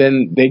 Because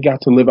then they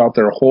got to live out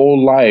their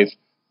whole life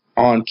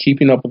on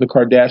Keeping Up with the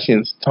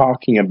Kardashians,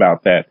 talking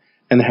about that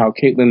and how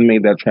Caitlyn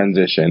made that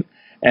transition.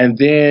 And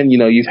then,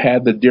 you've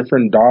had the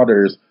different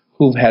daughters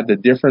who've had the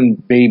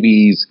different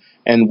babies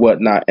and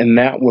whatnot. And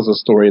that was a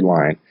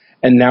storyline.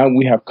 And now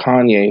we have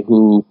Kanye,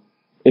 who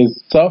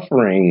is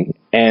suffering,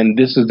 and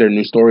this is their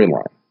new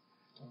storyline.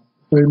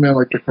 So you meant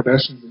like the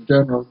Kardashians in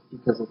general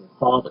because of the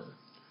father.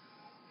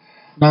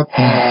 Not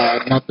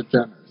the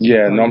Jenners.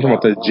 Yeah, no, I'm talking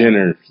about the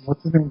Jenners.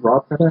 What's his name?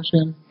 Rob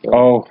Kardashian?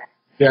 Oh.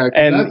 Yeah,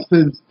 and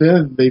since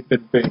then they've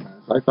been famous.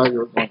 I thought you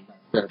were going back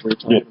there. We were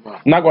talking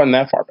about. I'm not going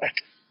that far back.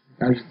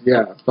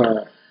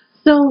 But.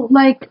 So,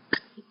 like,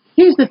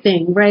 here's the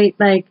thing, right?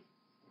 Like,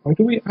 why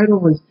do we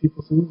idolize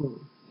people so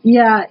easily?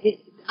 Yeah,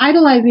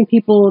 idolizing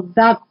people,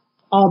 that's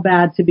all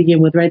bad to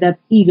begin with, right? That's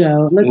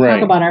ego. Let's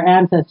talk about our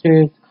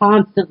ancestors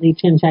constantly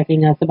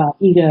chin-checking us about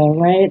ego,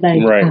 right?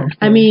 Like,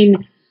 I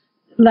mean,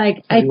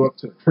 like, I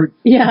just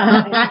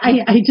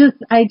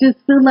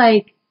feel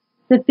like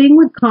the thing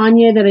with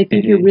Kanye that I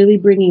think you're really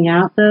bringing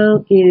out,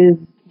 though, is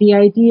the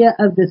idea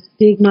of the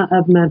stigma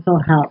of mental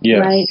health,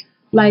 right?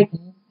 Like,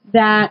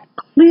 that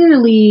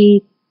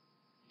clearly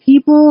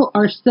people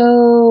are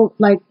so,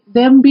 like,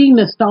 them being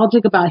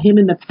nostalgic about him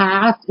in the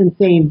past and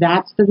saying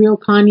that's the real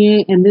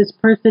Kanye, and this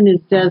person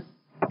is just,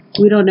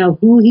 we don't know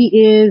who he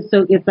is,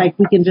 so it's like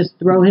we can just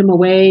throw him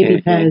away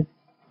because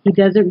he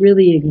doesn't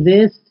really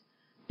exist,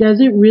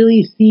 doesn't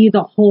really see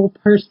the whole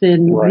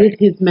person with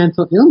his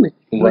mental illness,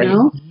 you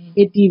know?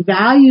 It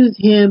devalues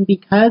him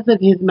because of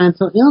his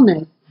mental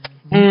illness.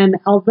 And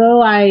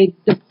although I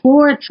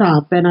deplore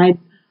Trump and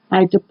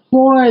I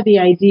deplore the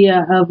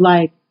idea of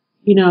like,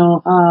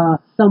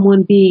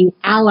 someone being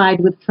allied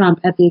with Trump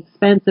at the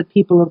expense of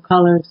people of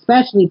color,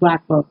 especially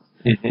black folks.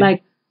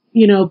 Like,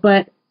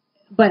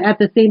 but at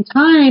the same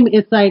time,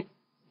 it's like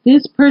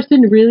this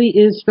person really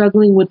is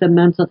struggling with a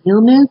mental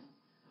illness.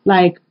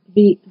 Like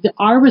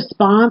our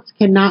response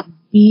cannot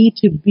be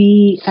to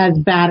be as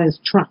bad as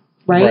Trump,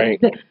 right?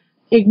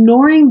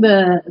 Ignoring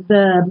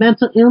the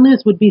mental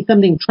illness would be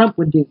something Trump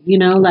would do,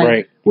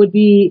 would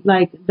be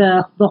like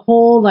the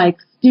whole like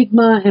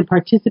stigma and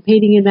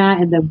participating in that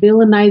and the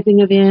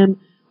villainizing of him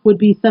would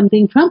be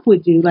something Trump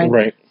would do.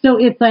 So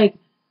it's like,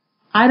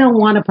 I don't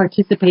want to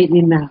participate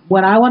in that.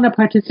 What I want to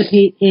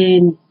participate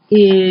in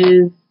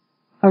is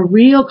a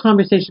real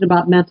conversation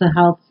about mental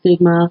health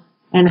stigma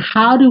and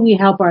how do we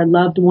help our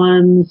loved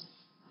ones,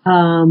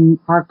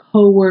 our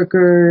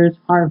coworkers,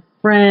 our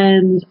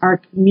friends, our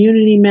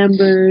community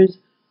members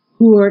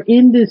who are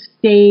in this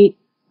state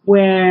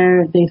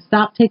where they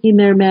stop taking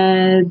their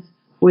meds,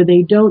 where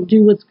they don't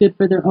do what's good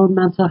for their own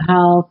mental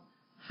health.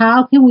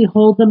 How can we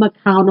hold them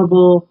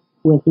accountable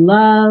with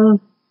love,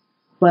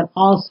 but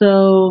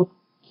also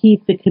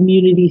keep the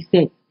community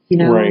safe,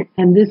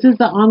 And this is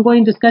the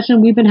ongoing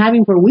discussion we've been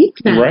having for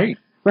weeks now.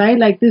 Right?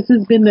 Like this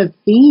has been the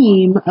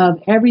theme of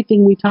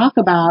everything we talk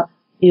about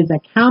is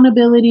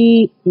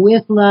accountability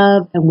with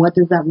love, and what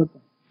does that look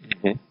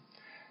like?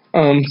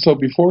 So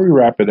before we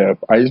wrap it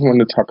up, I just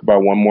wanted to talk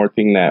about one more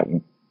thing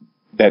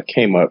that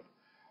came up.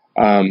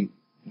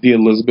 The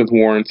Elizabeth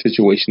Warren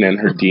situation and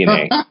her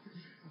DNA.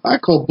 I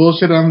called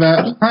bullshit on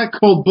that.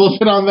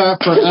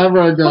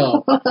 Forever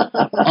ago.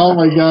 Oh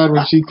my God,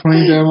 when she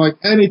claimed it, I'm like,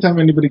 anytime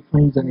anybody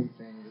claims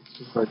anything, it's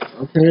just like,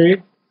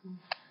 okay.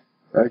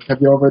 Like,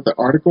 have you all read the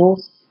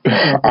articles?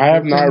 I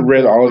have not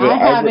read all of it. I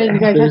haven't. You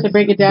guys have to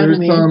break it down to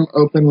me. There's some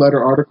open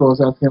letter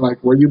articles asking, like,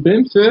 where you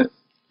been, sis?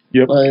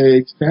 Yep.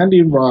 Like,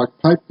 Standing Rock,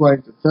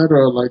 pipelines,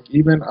 etc. Like,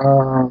 even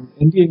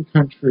Indian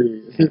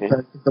Country. I think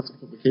that's a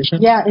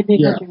publication. Yeah,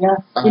 Indian Country,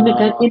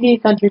 yeah. Indian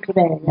Country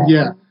Today,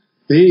 yeah.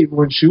 They,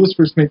 when she was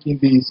first making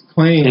these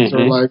claims,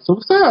 are like, so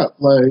what's up?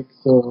 Like,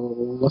 so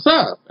what's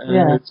up?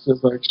 And it's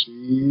just like,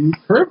 she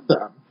curved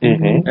them.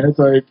 And it's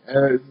like,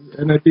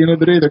 and at the end of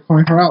the day, they're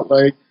calling her out.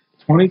 Like,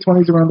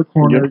 2020 is around the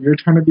corner. You're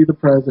trying to be the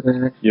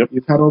president.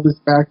 You've had all this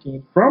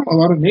backing from a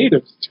lot of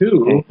natives,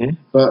 too.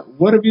 But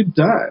what have you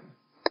done?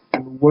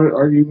 And what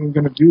are you even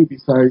going to do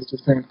besides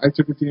just saying, I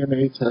took a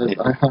DNA test,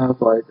 I have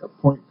like a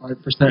 0.5%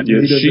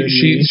 native in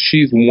me?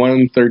 She's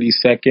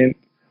 1/32nd.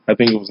 I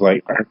think it was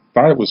like, I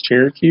thought it was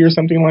Cherokee or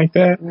something like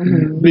that.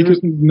 Because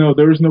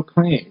there was no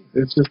claim.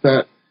 It's just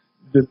that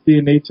the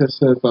DNA test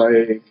says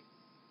like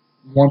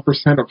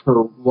 1% of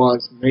her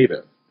was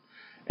native.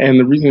 And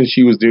the reason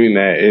she was doing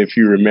that, if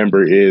you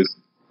remember, is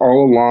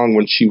all along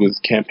when she was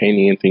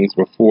campaigning and things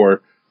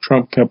before,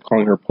 Trump kept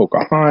calling her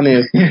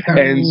Pocahontas.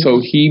 And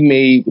so he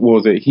made,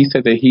 he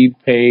said that he'd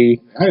pay,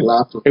 I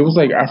laughed with it was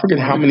like, I forget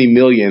how many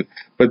million,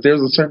 but there's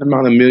a certain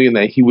amount of million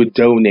that he would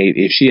donate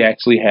if she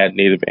actually had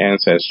native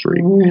ancestry.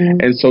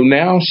 And so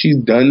now she's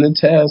done the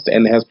test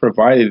and has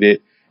provided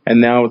it. And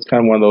now it's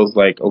kind of one of those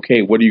like,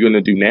 okay, what are you going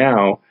to do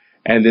now?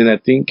 And then I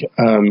think, if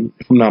I'm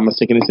not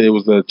mistaken, they said it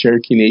was the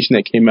Cherokee Nation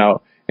that came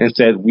out and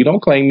said, we don't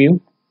claim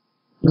you.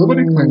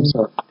 Nobody claims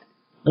her.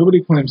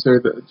 Nobody claims her.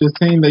 Just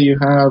saying that you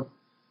have,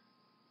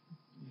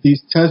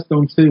 these tests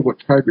don't say what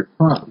tribe you're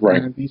from.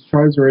 Right. And these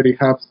tribes already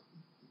have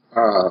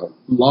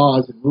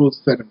laws and rules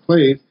set in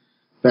place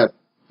that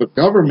the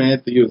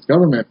government, the U.S.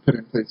 government, put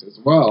in place as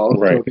well.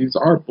 Right. So these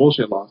are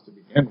bullshit laws to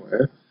begin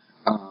with.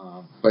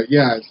 But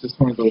yeah, it's just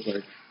one of those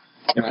like,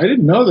 I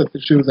didn't know that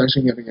she was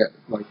actually going to get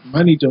like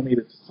money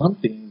donated to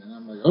something. And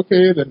I'm like,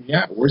 okay, then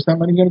yeah, where's that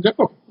money going to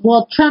go?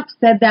 Well, Trump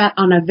said that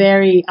on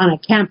a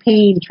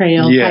campaign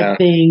trail type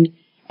thing,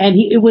 and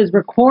it was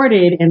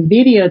recorded and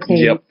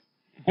videotaped.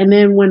 And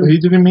then when he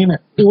didn't mean it.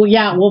 Well,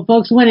 yeah. Well,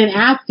 folks went and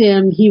asked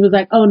him. He was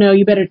like, "Oh no,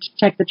 you better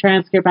check the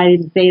transcript. I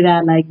didn't say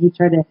that." Like he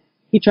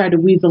tried to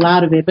weasel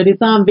out of it, but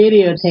it's on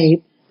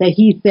videotape that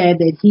he said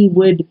that he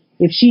would,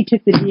 if she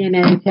took the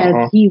DNA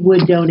test, he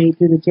would donate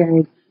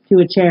to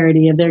a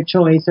charity of their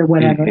choice or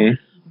whatever.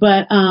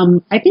 But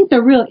I think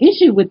the real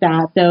issue with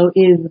that though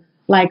is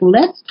like,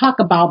 let's talk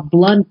about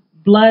blood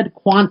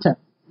quantum,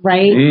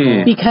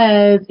 right?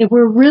 Because if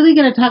we're really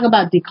going to talk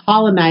about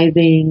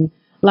decolonizing,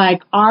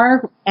 like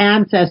our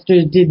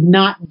ancestors did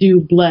not do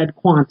blood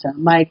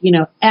quantum, like,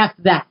 F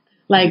that.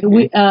 Like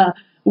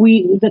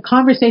the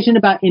conversation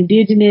about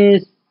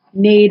indigenous,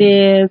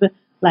 native,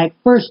 like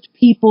first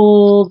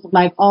peoples,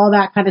 like all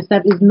that kind of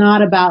stuff is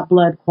not about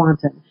blood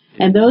quantum.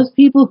 And those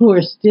people who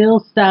are still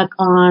stuck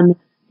on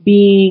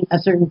being a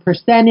certain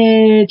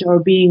percentage or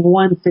being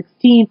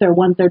 1/16th or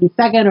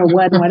 1/32nd or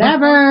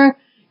whatever,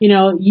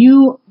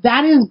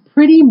 that is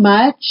pretty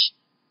much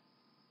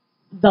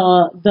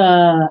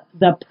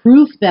the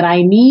proof that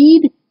I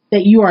need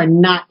that you are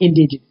not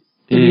indigenous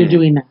if you're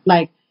doing that.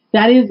 Like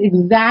that is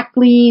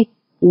exactly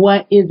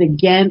what is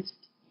against,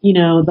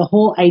 the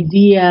whole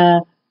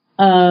idea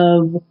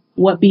of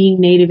what being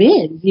Native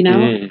is, you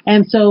know?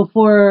 And so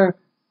for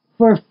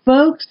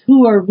folks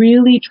who are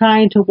really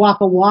trying to walk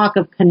a walk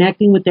of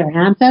connecting with their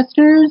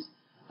ancestors,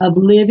 of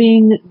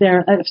living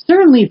their,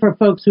 certainly for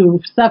folks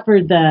who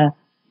suffered the,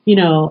 you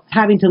know,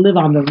 having to live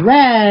on the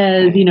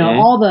res, you know,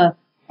 all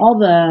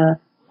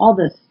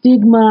the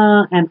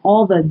stigma and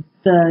all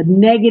the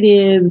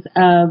negatives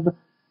of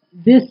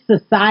this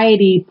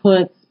society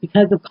puts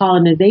because of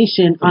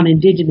colonization on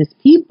indigenous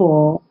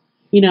people,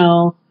 you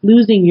know,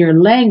 losing your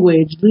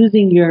language,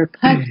 losing your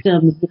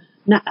customs,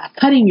 not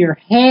cutting your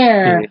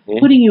hair,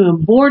 putting you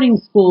in boarding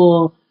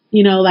school,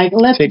 you know, like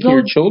let's take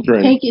your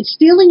children,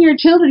 stealing your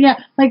children. Yeah.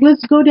 Like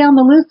let's go down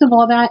the list of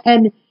all that.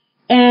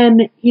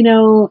 And, you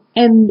know,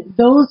 and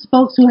those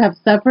folks who have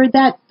suffered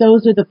that,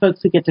 those are the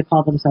folks who get to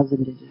call themselves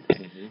indigenous.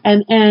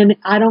 And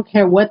I don't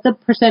care what the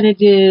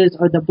percentage is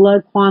or the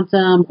blood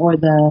quantum or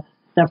the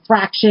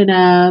fraction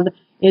of,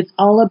 it's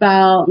all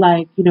about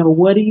like, you know,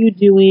 what are you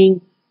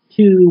doing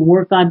to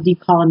work on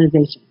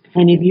decolonization?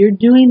 And if you're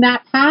doing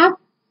that path,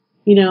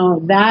 you know,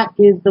 that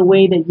is the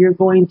way that you're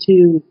going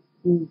to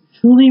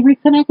truly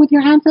reconnect with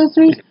your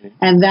ancestors.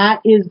 And that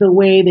is the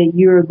way that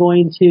you're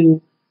going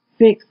to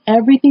fix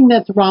everything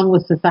that's wrong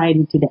with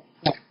society today.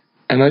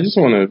 And I just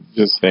want to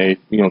just say,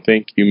 you know,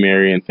 thank you,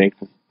 Mary, and thank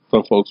the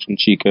folks from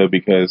Chica,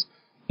 because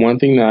one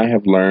thing that I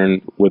have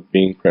learned with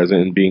being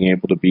present and being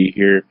able to be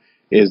here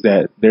is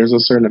that there's a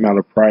certain amount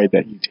of pride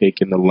that you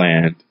take in the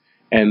land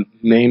and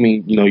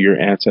naming, you know, your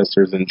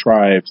ancestors and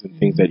tribes and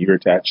things that you're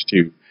attached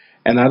to.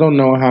 And I don't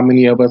know how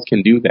many of us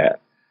can do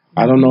that.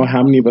 I don't know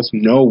how many of us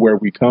know where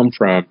we come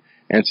from,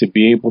 and to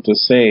be able to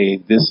say,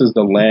 this is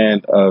the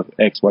land of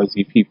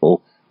XYZ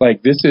people.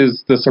 Like, this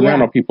is the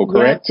Serrano people,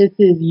 correct? Yes,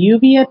 this is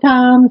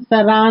Yuviatan,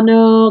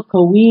 Serrano,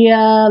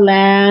 Cahuilla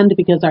land,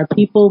 because our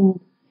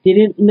people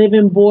didn't live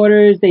in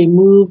borders. They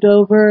moved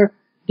over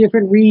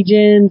different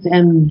regions,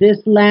 and this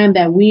land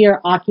that we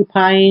are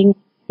occupying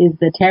is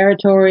the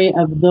territory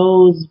of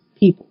those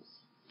peoples.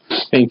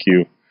 Thank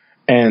you.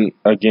 And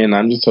again,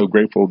 I'm just so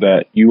grateful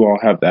that you all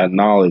have that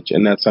knowledge,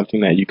 and that's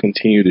something that you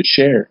continue to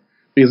share.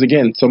 Because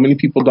again, so many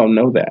people don't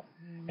know that.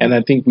 And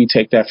I think we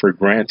take that for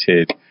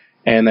granted.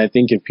 And I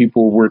think if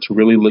people were to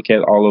really look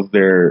at all of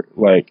their,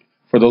 like,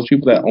 for those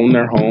people that own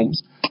their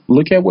homes,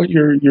 look at what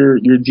your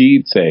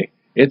deeds say.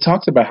 It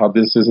talks about how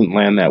this isn't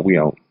land that we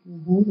own.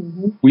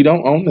 We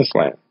don't own this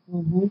land.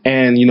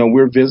 And, you know,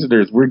 we're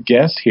visitors, we're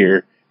guests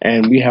here,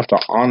 and we have to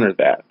honor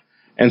that.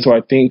 And so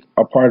I think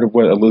a part of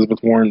what Elizabeth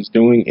Warren's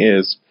doing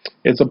is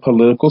it's a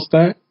political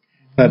stunt.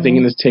 And I think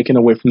it is taken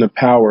away from the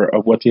power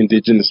of what the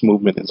indigenous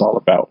movement is all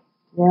about.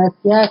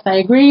 Yes, I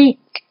agree.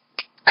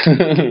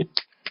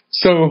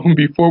 So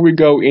before we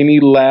go, any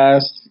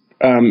last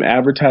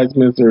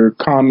advertisements or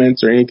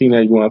comments or anything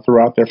that you want to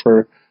throw out there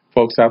for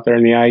folks out there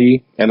in the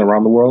IE and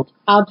around the world?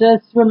 I'll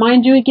just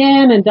remind you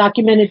again,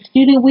 Undocumented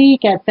Student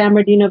Week at San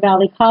Bernardino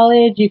Valley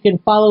College. You can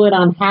follow it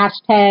on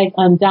hashtag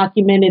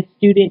Undocumented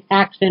Student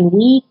Action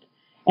Week,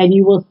 and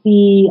you will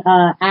see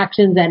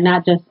actions at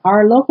not just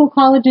our local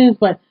colleges,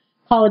 but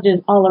colleges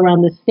all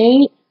around the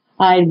state.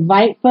 I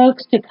invite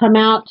folks to come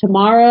out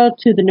tomorrow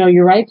to the Know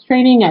Your Rights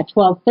training at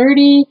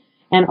 12:30.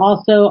 And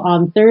also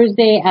on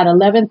Thursday at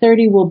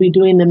 11:30, we'll be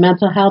doing the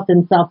mental health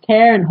and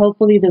self-care. And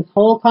hopefully this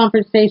whole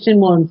conversation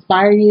will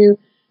inspire you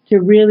to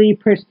really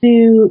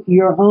pursue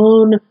your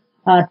own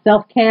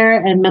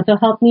self-care and mental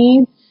health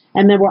needs.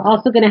 And then we're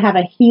also going to have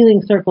a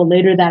healing circle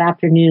later that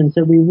afternoon.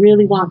 So we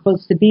really want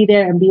folks to be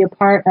there and be a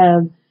part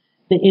of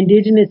the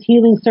Indigenous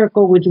Healing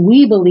Circle, which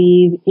we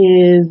believe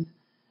is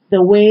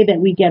the way that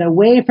we get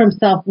away from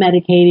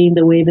self-medicating,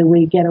 the way that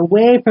we get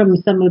away from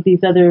some of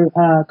these other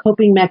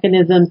coping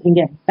mechanisms and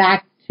get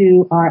back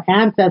to our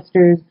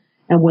ancestors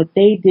and what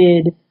they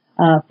did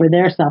for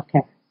their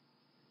self-care.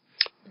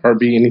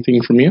 RB,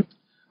 anything from you?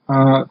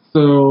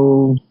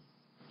 So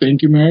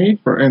thank you, Mary,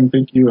 and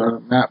thank you,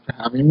 Matt, for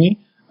having me.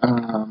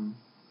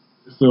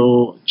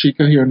 So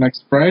Chica here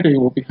next Friday,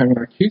 we'll be having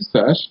our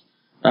Q-Sesh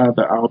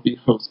that I'll be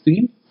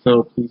hosting.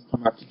 So please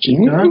come out to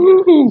Chica.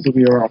 It'll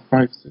be around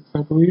 5-6,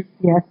 I believe.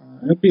 Yes.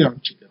 It'll be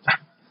on Chica time.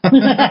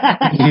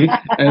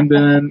 And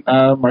then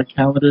my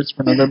calendar is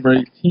for November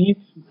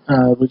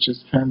 18th, which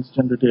is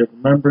Transgender Day of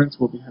Remembrance.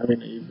 We'll be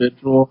having a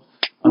vigil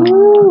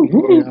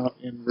out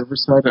in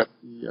Riverside at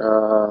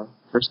the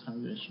First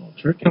Congregational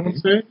Church, I would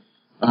say.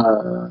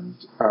 And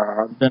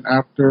then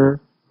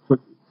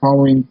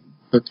following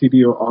the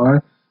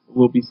TDOR,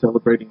 we'll be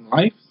celebrating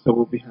life. So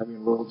we'll be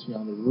having Royalty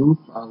on the Roof,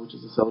 which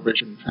is a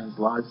celebration of trans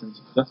lives and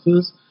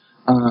successes.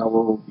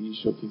 We'll be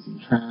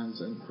showcasing trans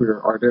and queer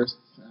artists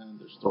and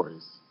their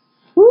stories.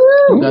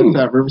 That's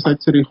at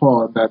Riverside City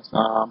Hall. That's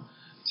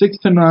 6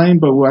 to 9,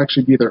 but we'll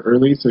actually be there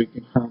early, so you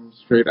can come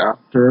straight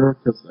after,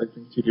 because I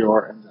think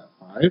TDR ends at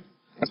 5.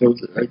 So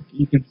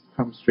you can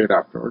come straight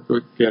after or go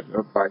get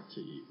a bite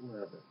to eat,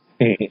 wherever.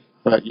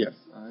 But yes,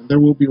 there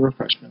will be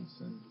refreshments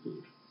and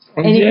food.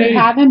 And if you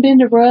haven't been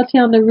to Royalty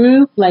on the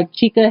Roof, like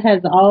Chica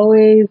has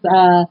always,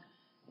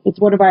 it's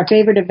one of our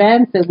favorite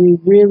events that we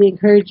really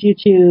encourage you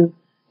to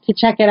to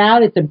check it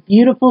out. It's a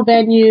beautiful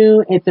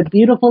venue. It's a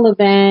beautiful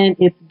event.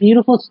 It's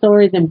beautiful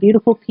stories and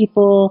beautiful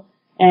people.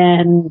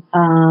 And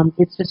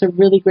it's just a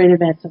really great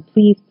event. So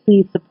please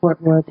support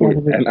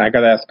Roseanne. And I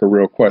got to ask a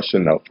real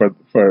question, though,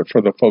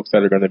 for the folks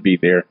that are going to be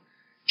there.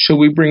 Should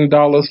we bring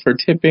dollars for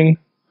tipping?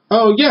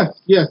 Oh, yes,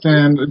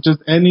 and just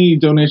any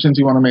donations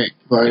you want to make.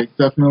 Like,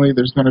 definitely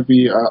there's going to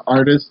be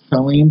artists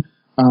selling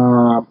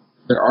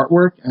their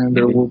artwork, and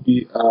there will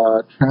be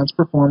trans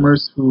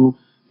performers who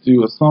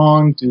do a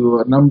song, do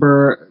a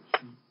number,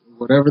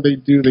 whatever they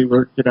do, they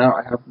work it out.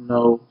 I have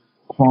no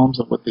qualms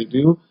of what they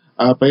do.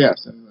 But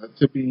yes, and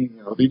tipping,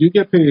 they do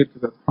get paid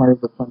because that's part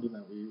of the funding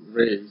that we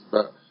raise,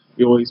 but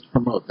we always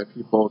promote that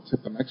people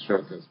tip them extra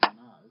because why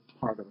not? It's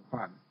part of the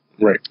fun.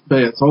 Right. But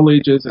yeah, it's all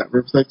ages at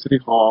Riverside City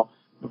Hall,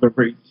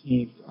 November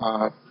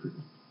 18th,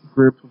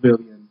 Greer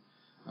Pavilion.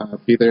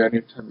 Be there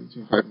anytime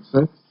between 5 and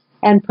 6.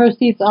 And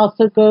proceeds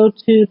also go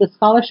to the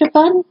scholarship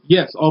fund?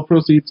 Yes, all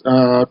proceeds,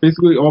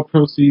 basically all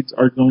proceeds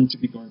are going to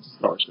be going to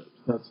scholarships.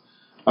 That's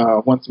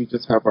once we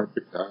just have our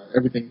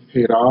everything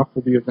paid off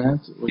for the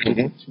event, which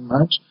isn't too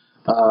much.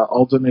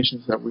 All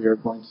donations that we are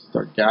going to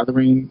start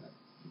gathering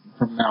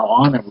from now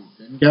on, and we've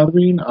been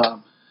gathering.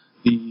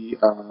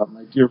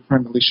 My dear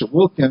friend Alicia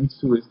Wilkins,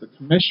 who is the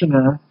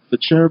commissioner, the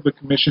chair of the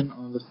commission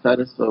on the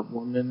status of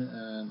women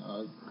and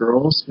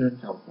girls here in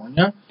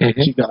California,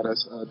 she got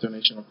us a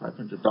donation of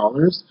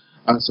 $500.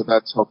 So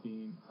that's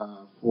helping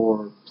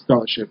for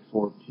scholarship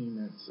for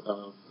payments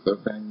of the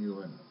venue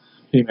and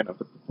payment of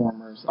the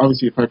performers.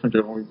 Obviously,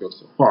 500 only goes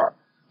so far,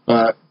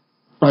 but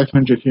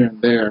 500 here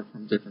and there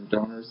from different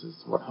donors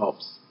is what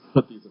helps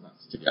put these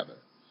events together.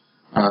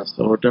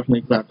 So we're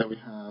definitely glad that we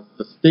have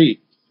the state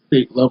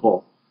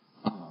level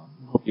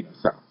helping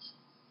us out.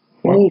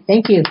 Great,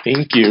 thank you.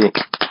 Thank you.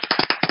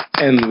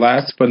 And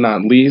last but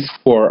not least,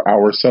 for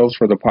ourselves,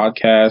 for the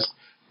podcast,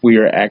 we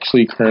are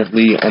actually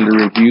currently under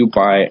review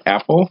by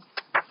Apple.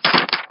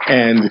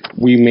 And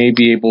we may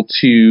be able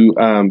to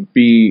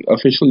be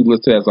officially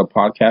listed as a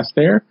podcast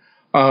there.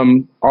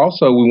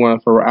 Also, we want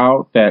to throw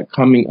out that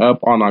coming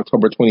up on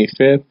October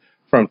 25th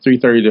from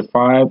 3:30 to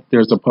 5,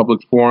 there's a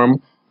public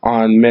forum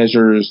on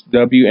Measures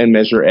W and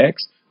Measure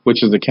X,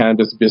 which is the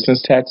cannabis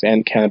business tax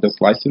and cannabis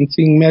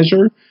licensing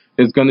measure.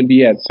 It's going to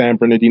be at San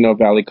Bernardino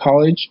Valley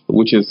College,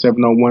 which is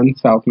 701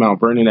 South Mount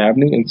Vernon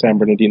Avenue in San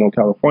Bernardino,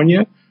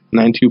 California,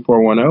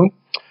 92410.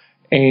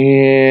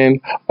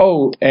 And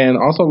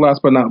also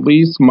last but not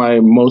least, my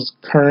most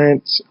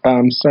current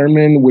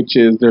sermon, which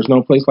is There's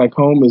No Place Like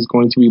Home, is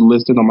going to be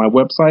listed on my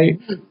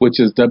website, which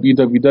is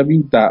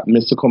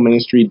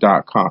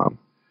www.mysticalministry.com.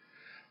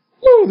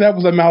 Woo, that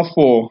was a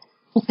mouthful.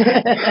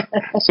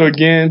 So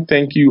again,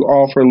 thank you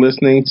all for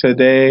listening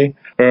today.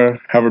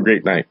 Have a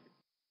great night.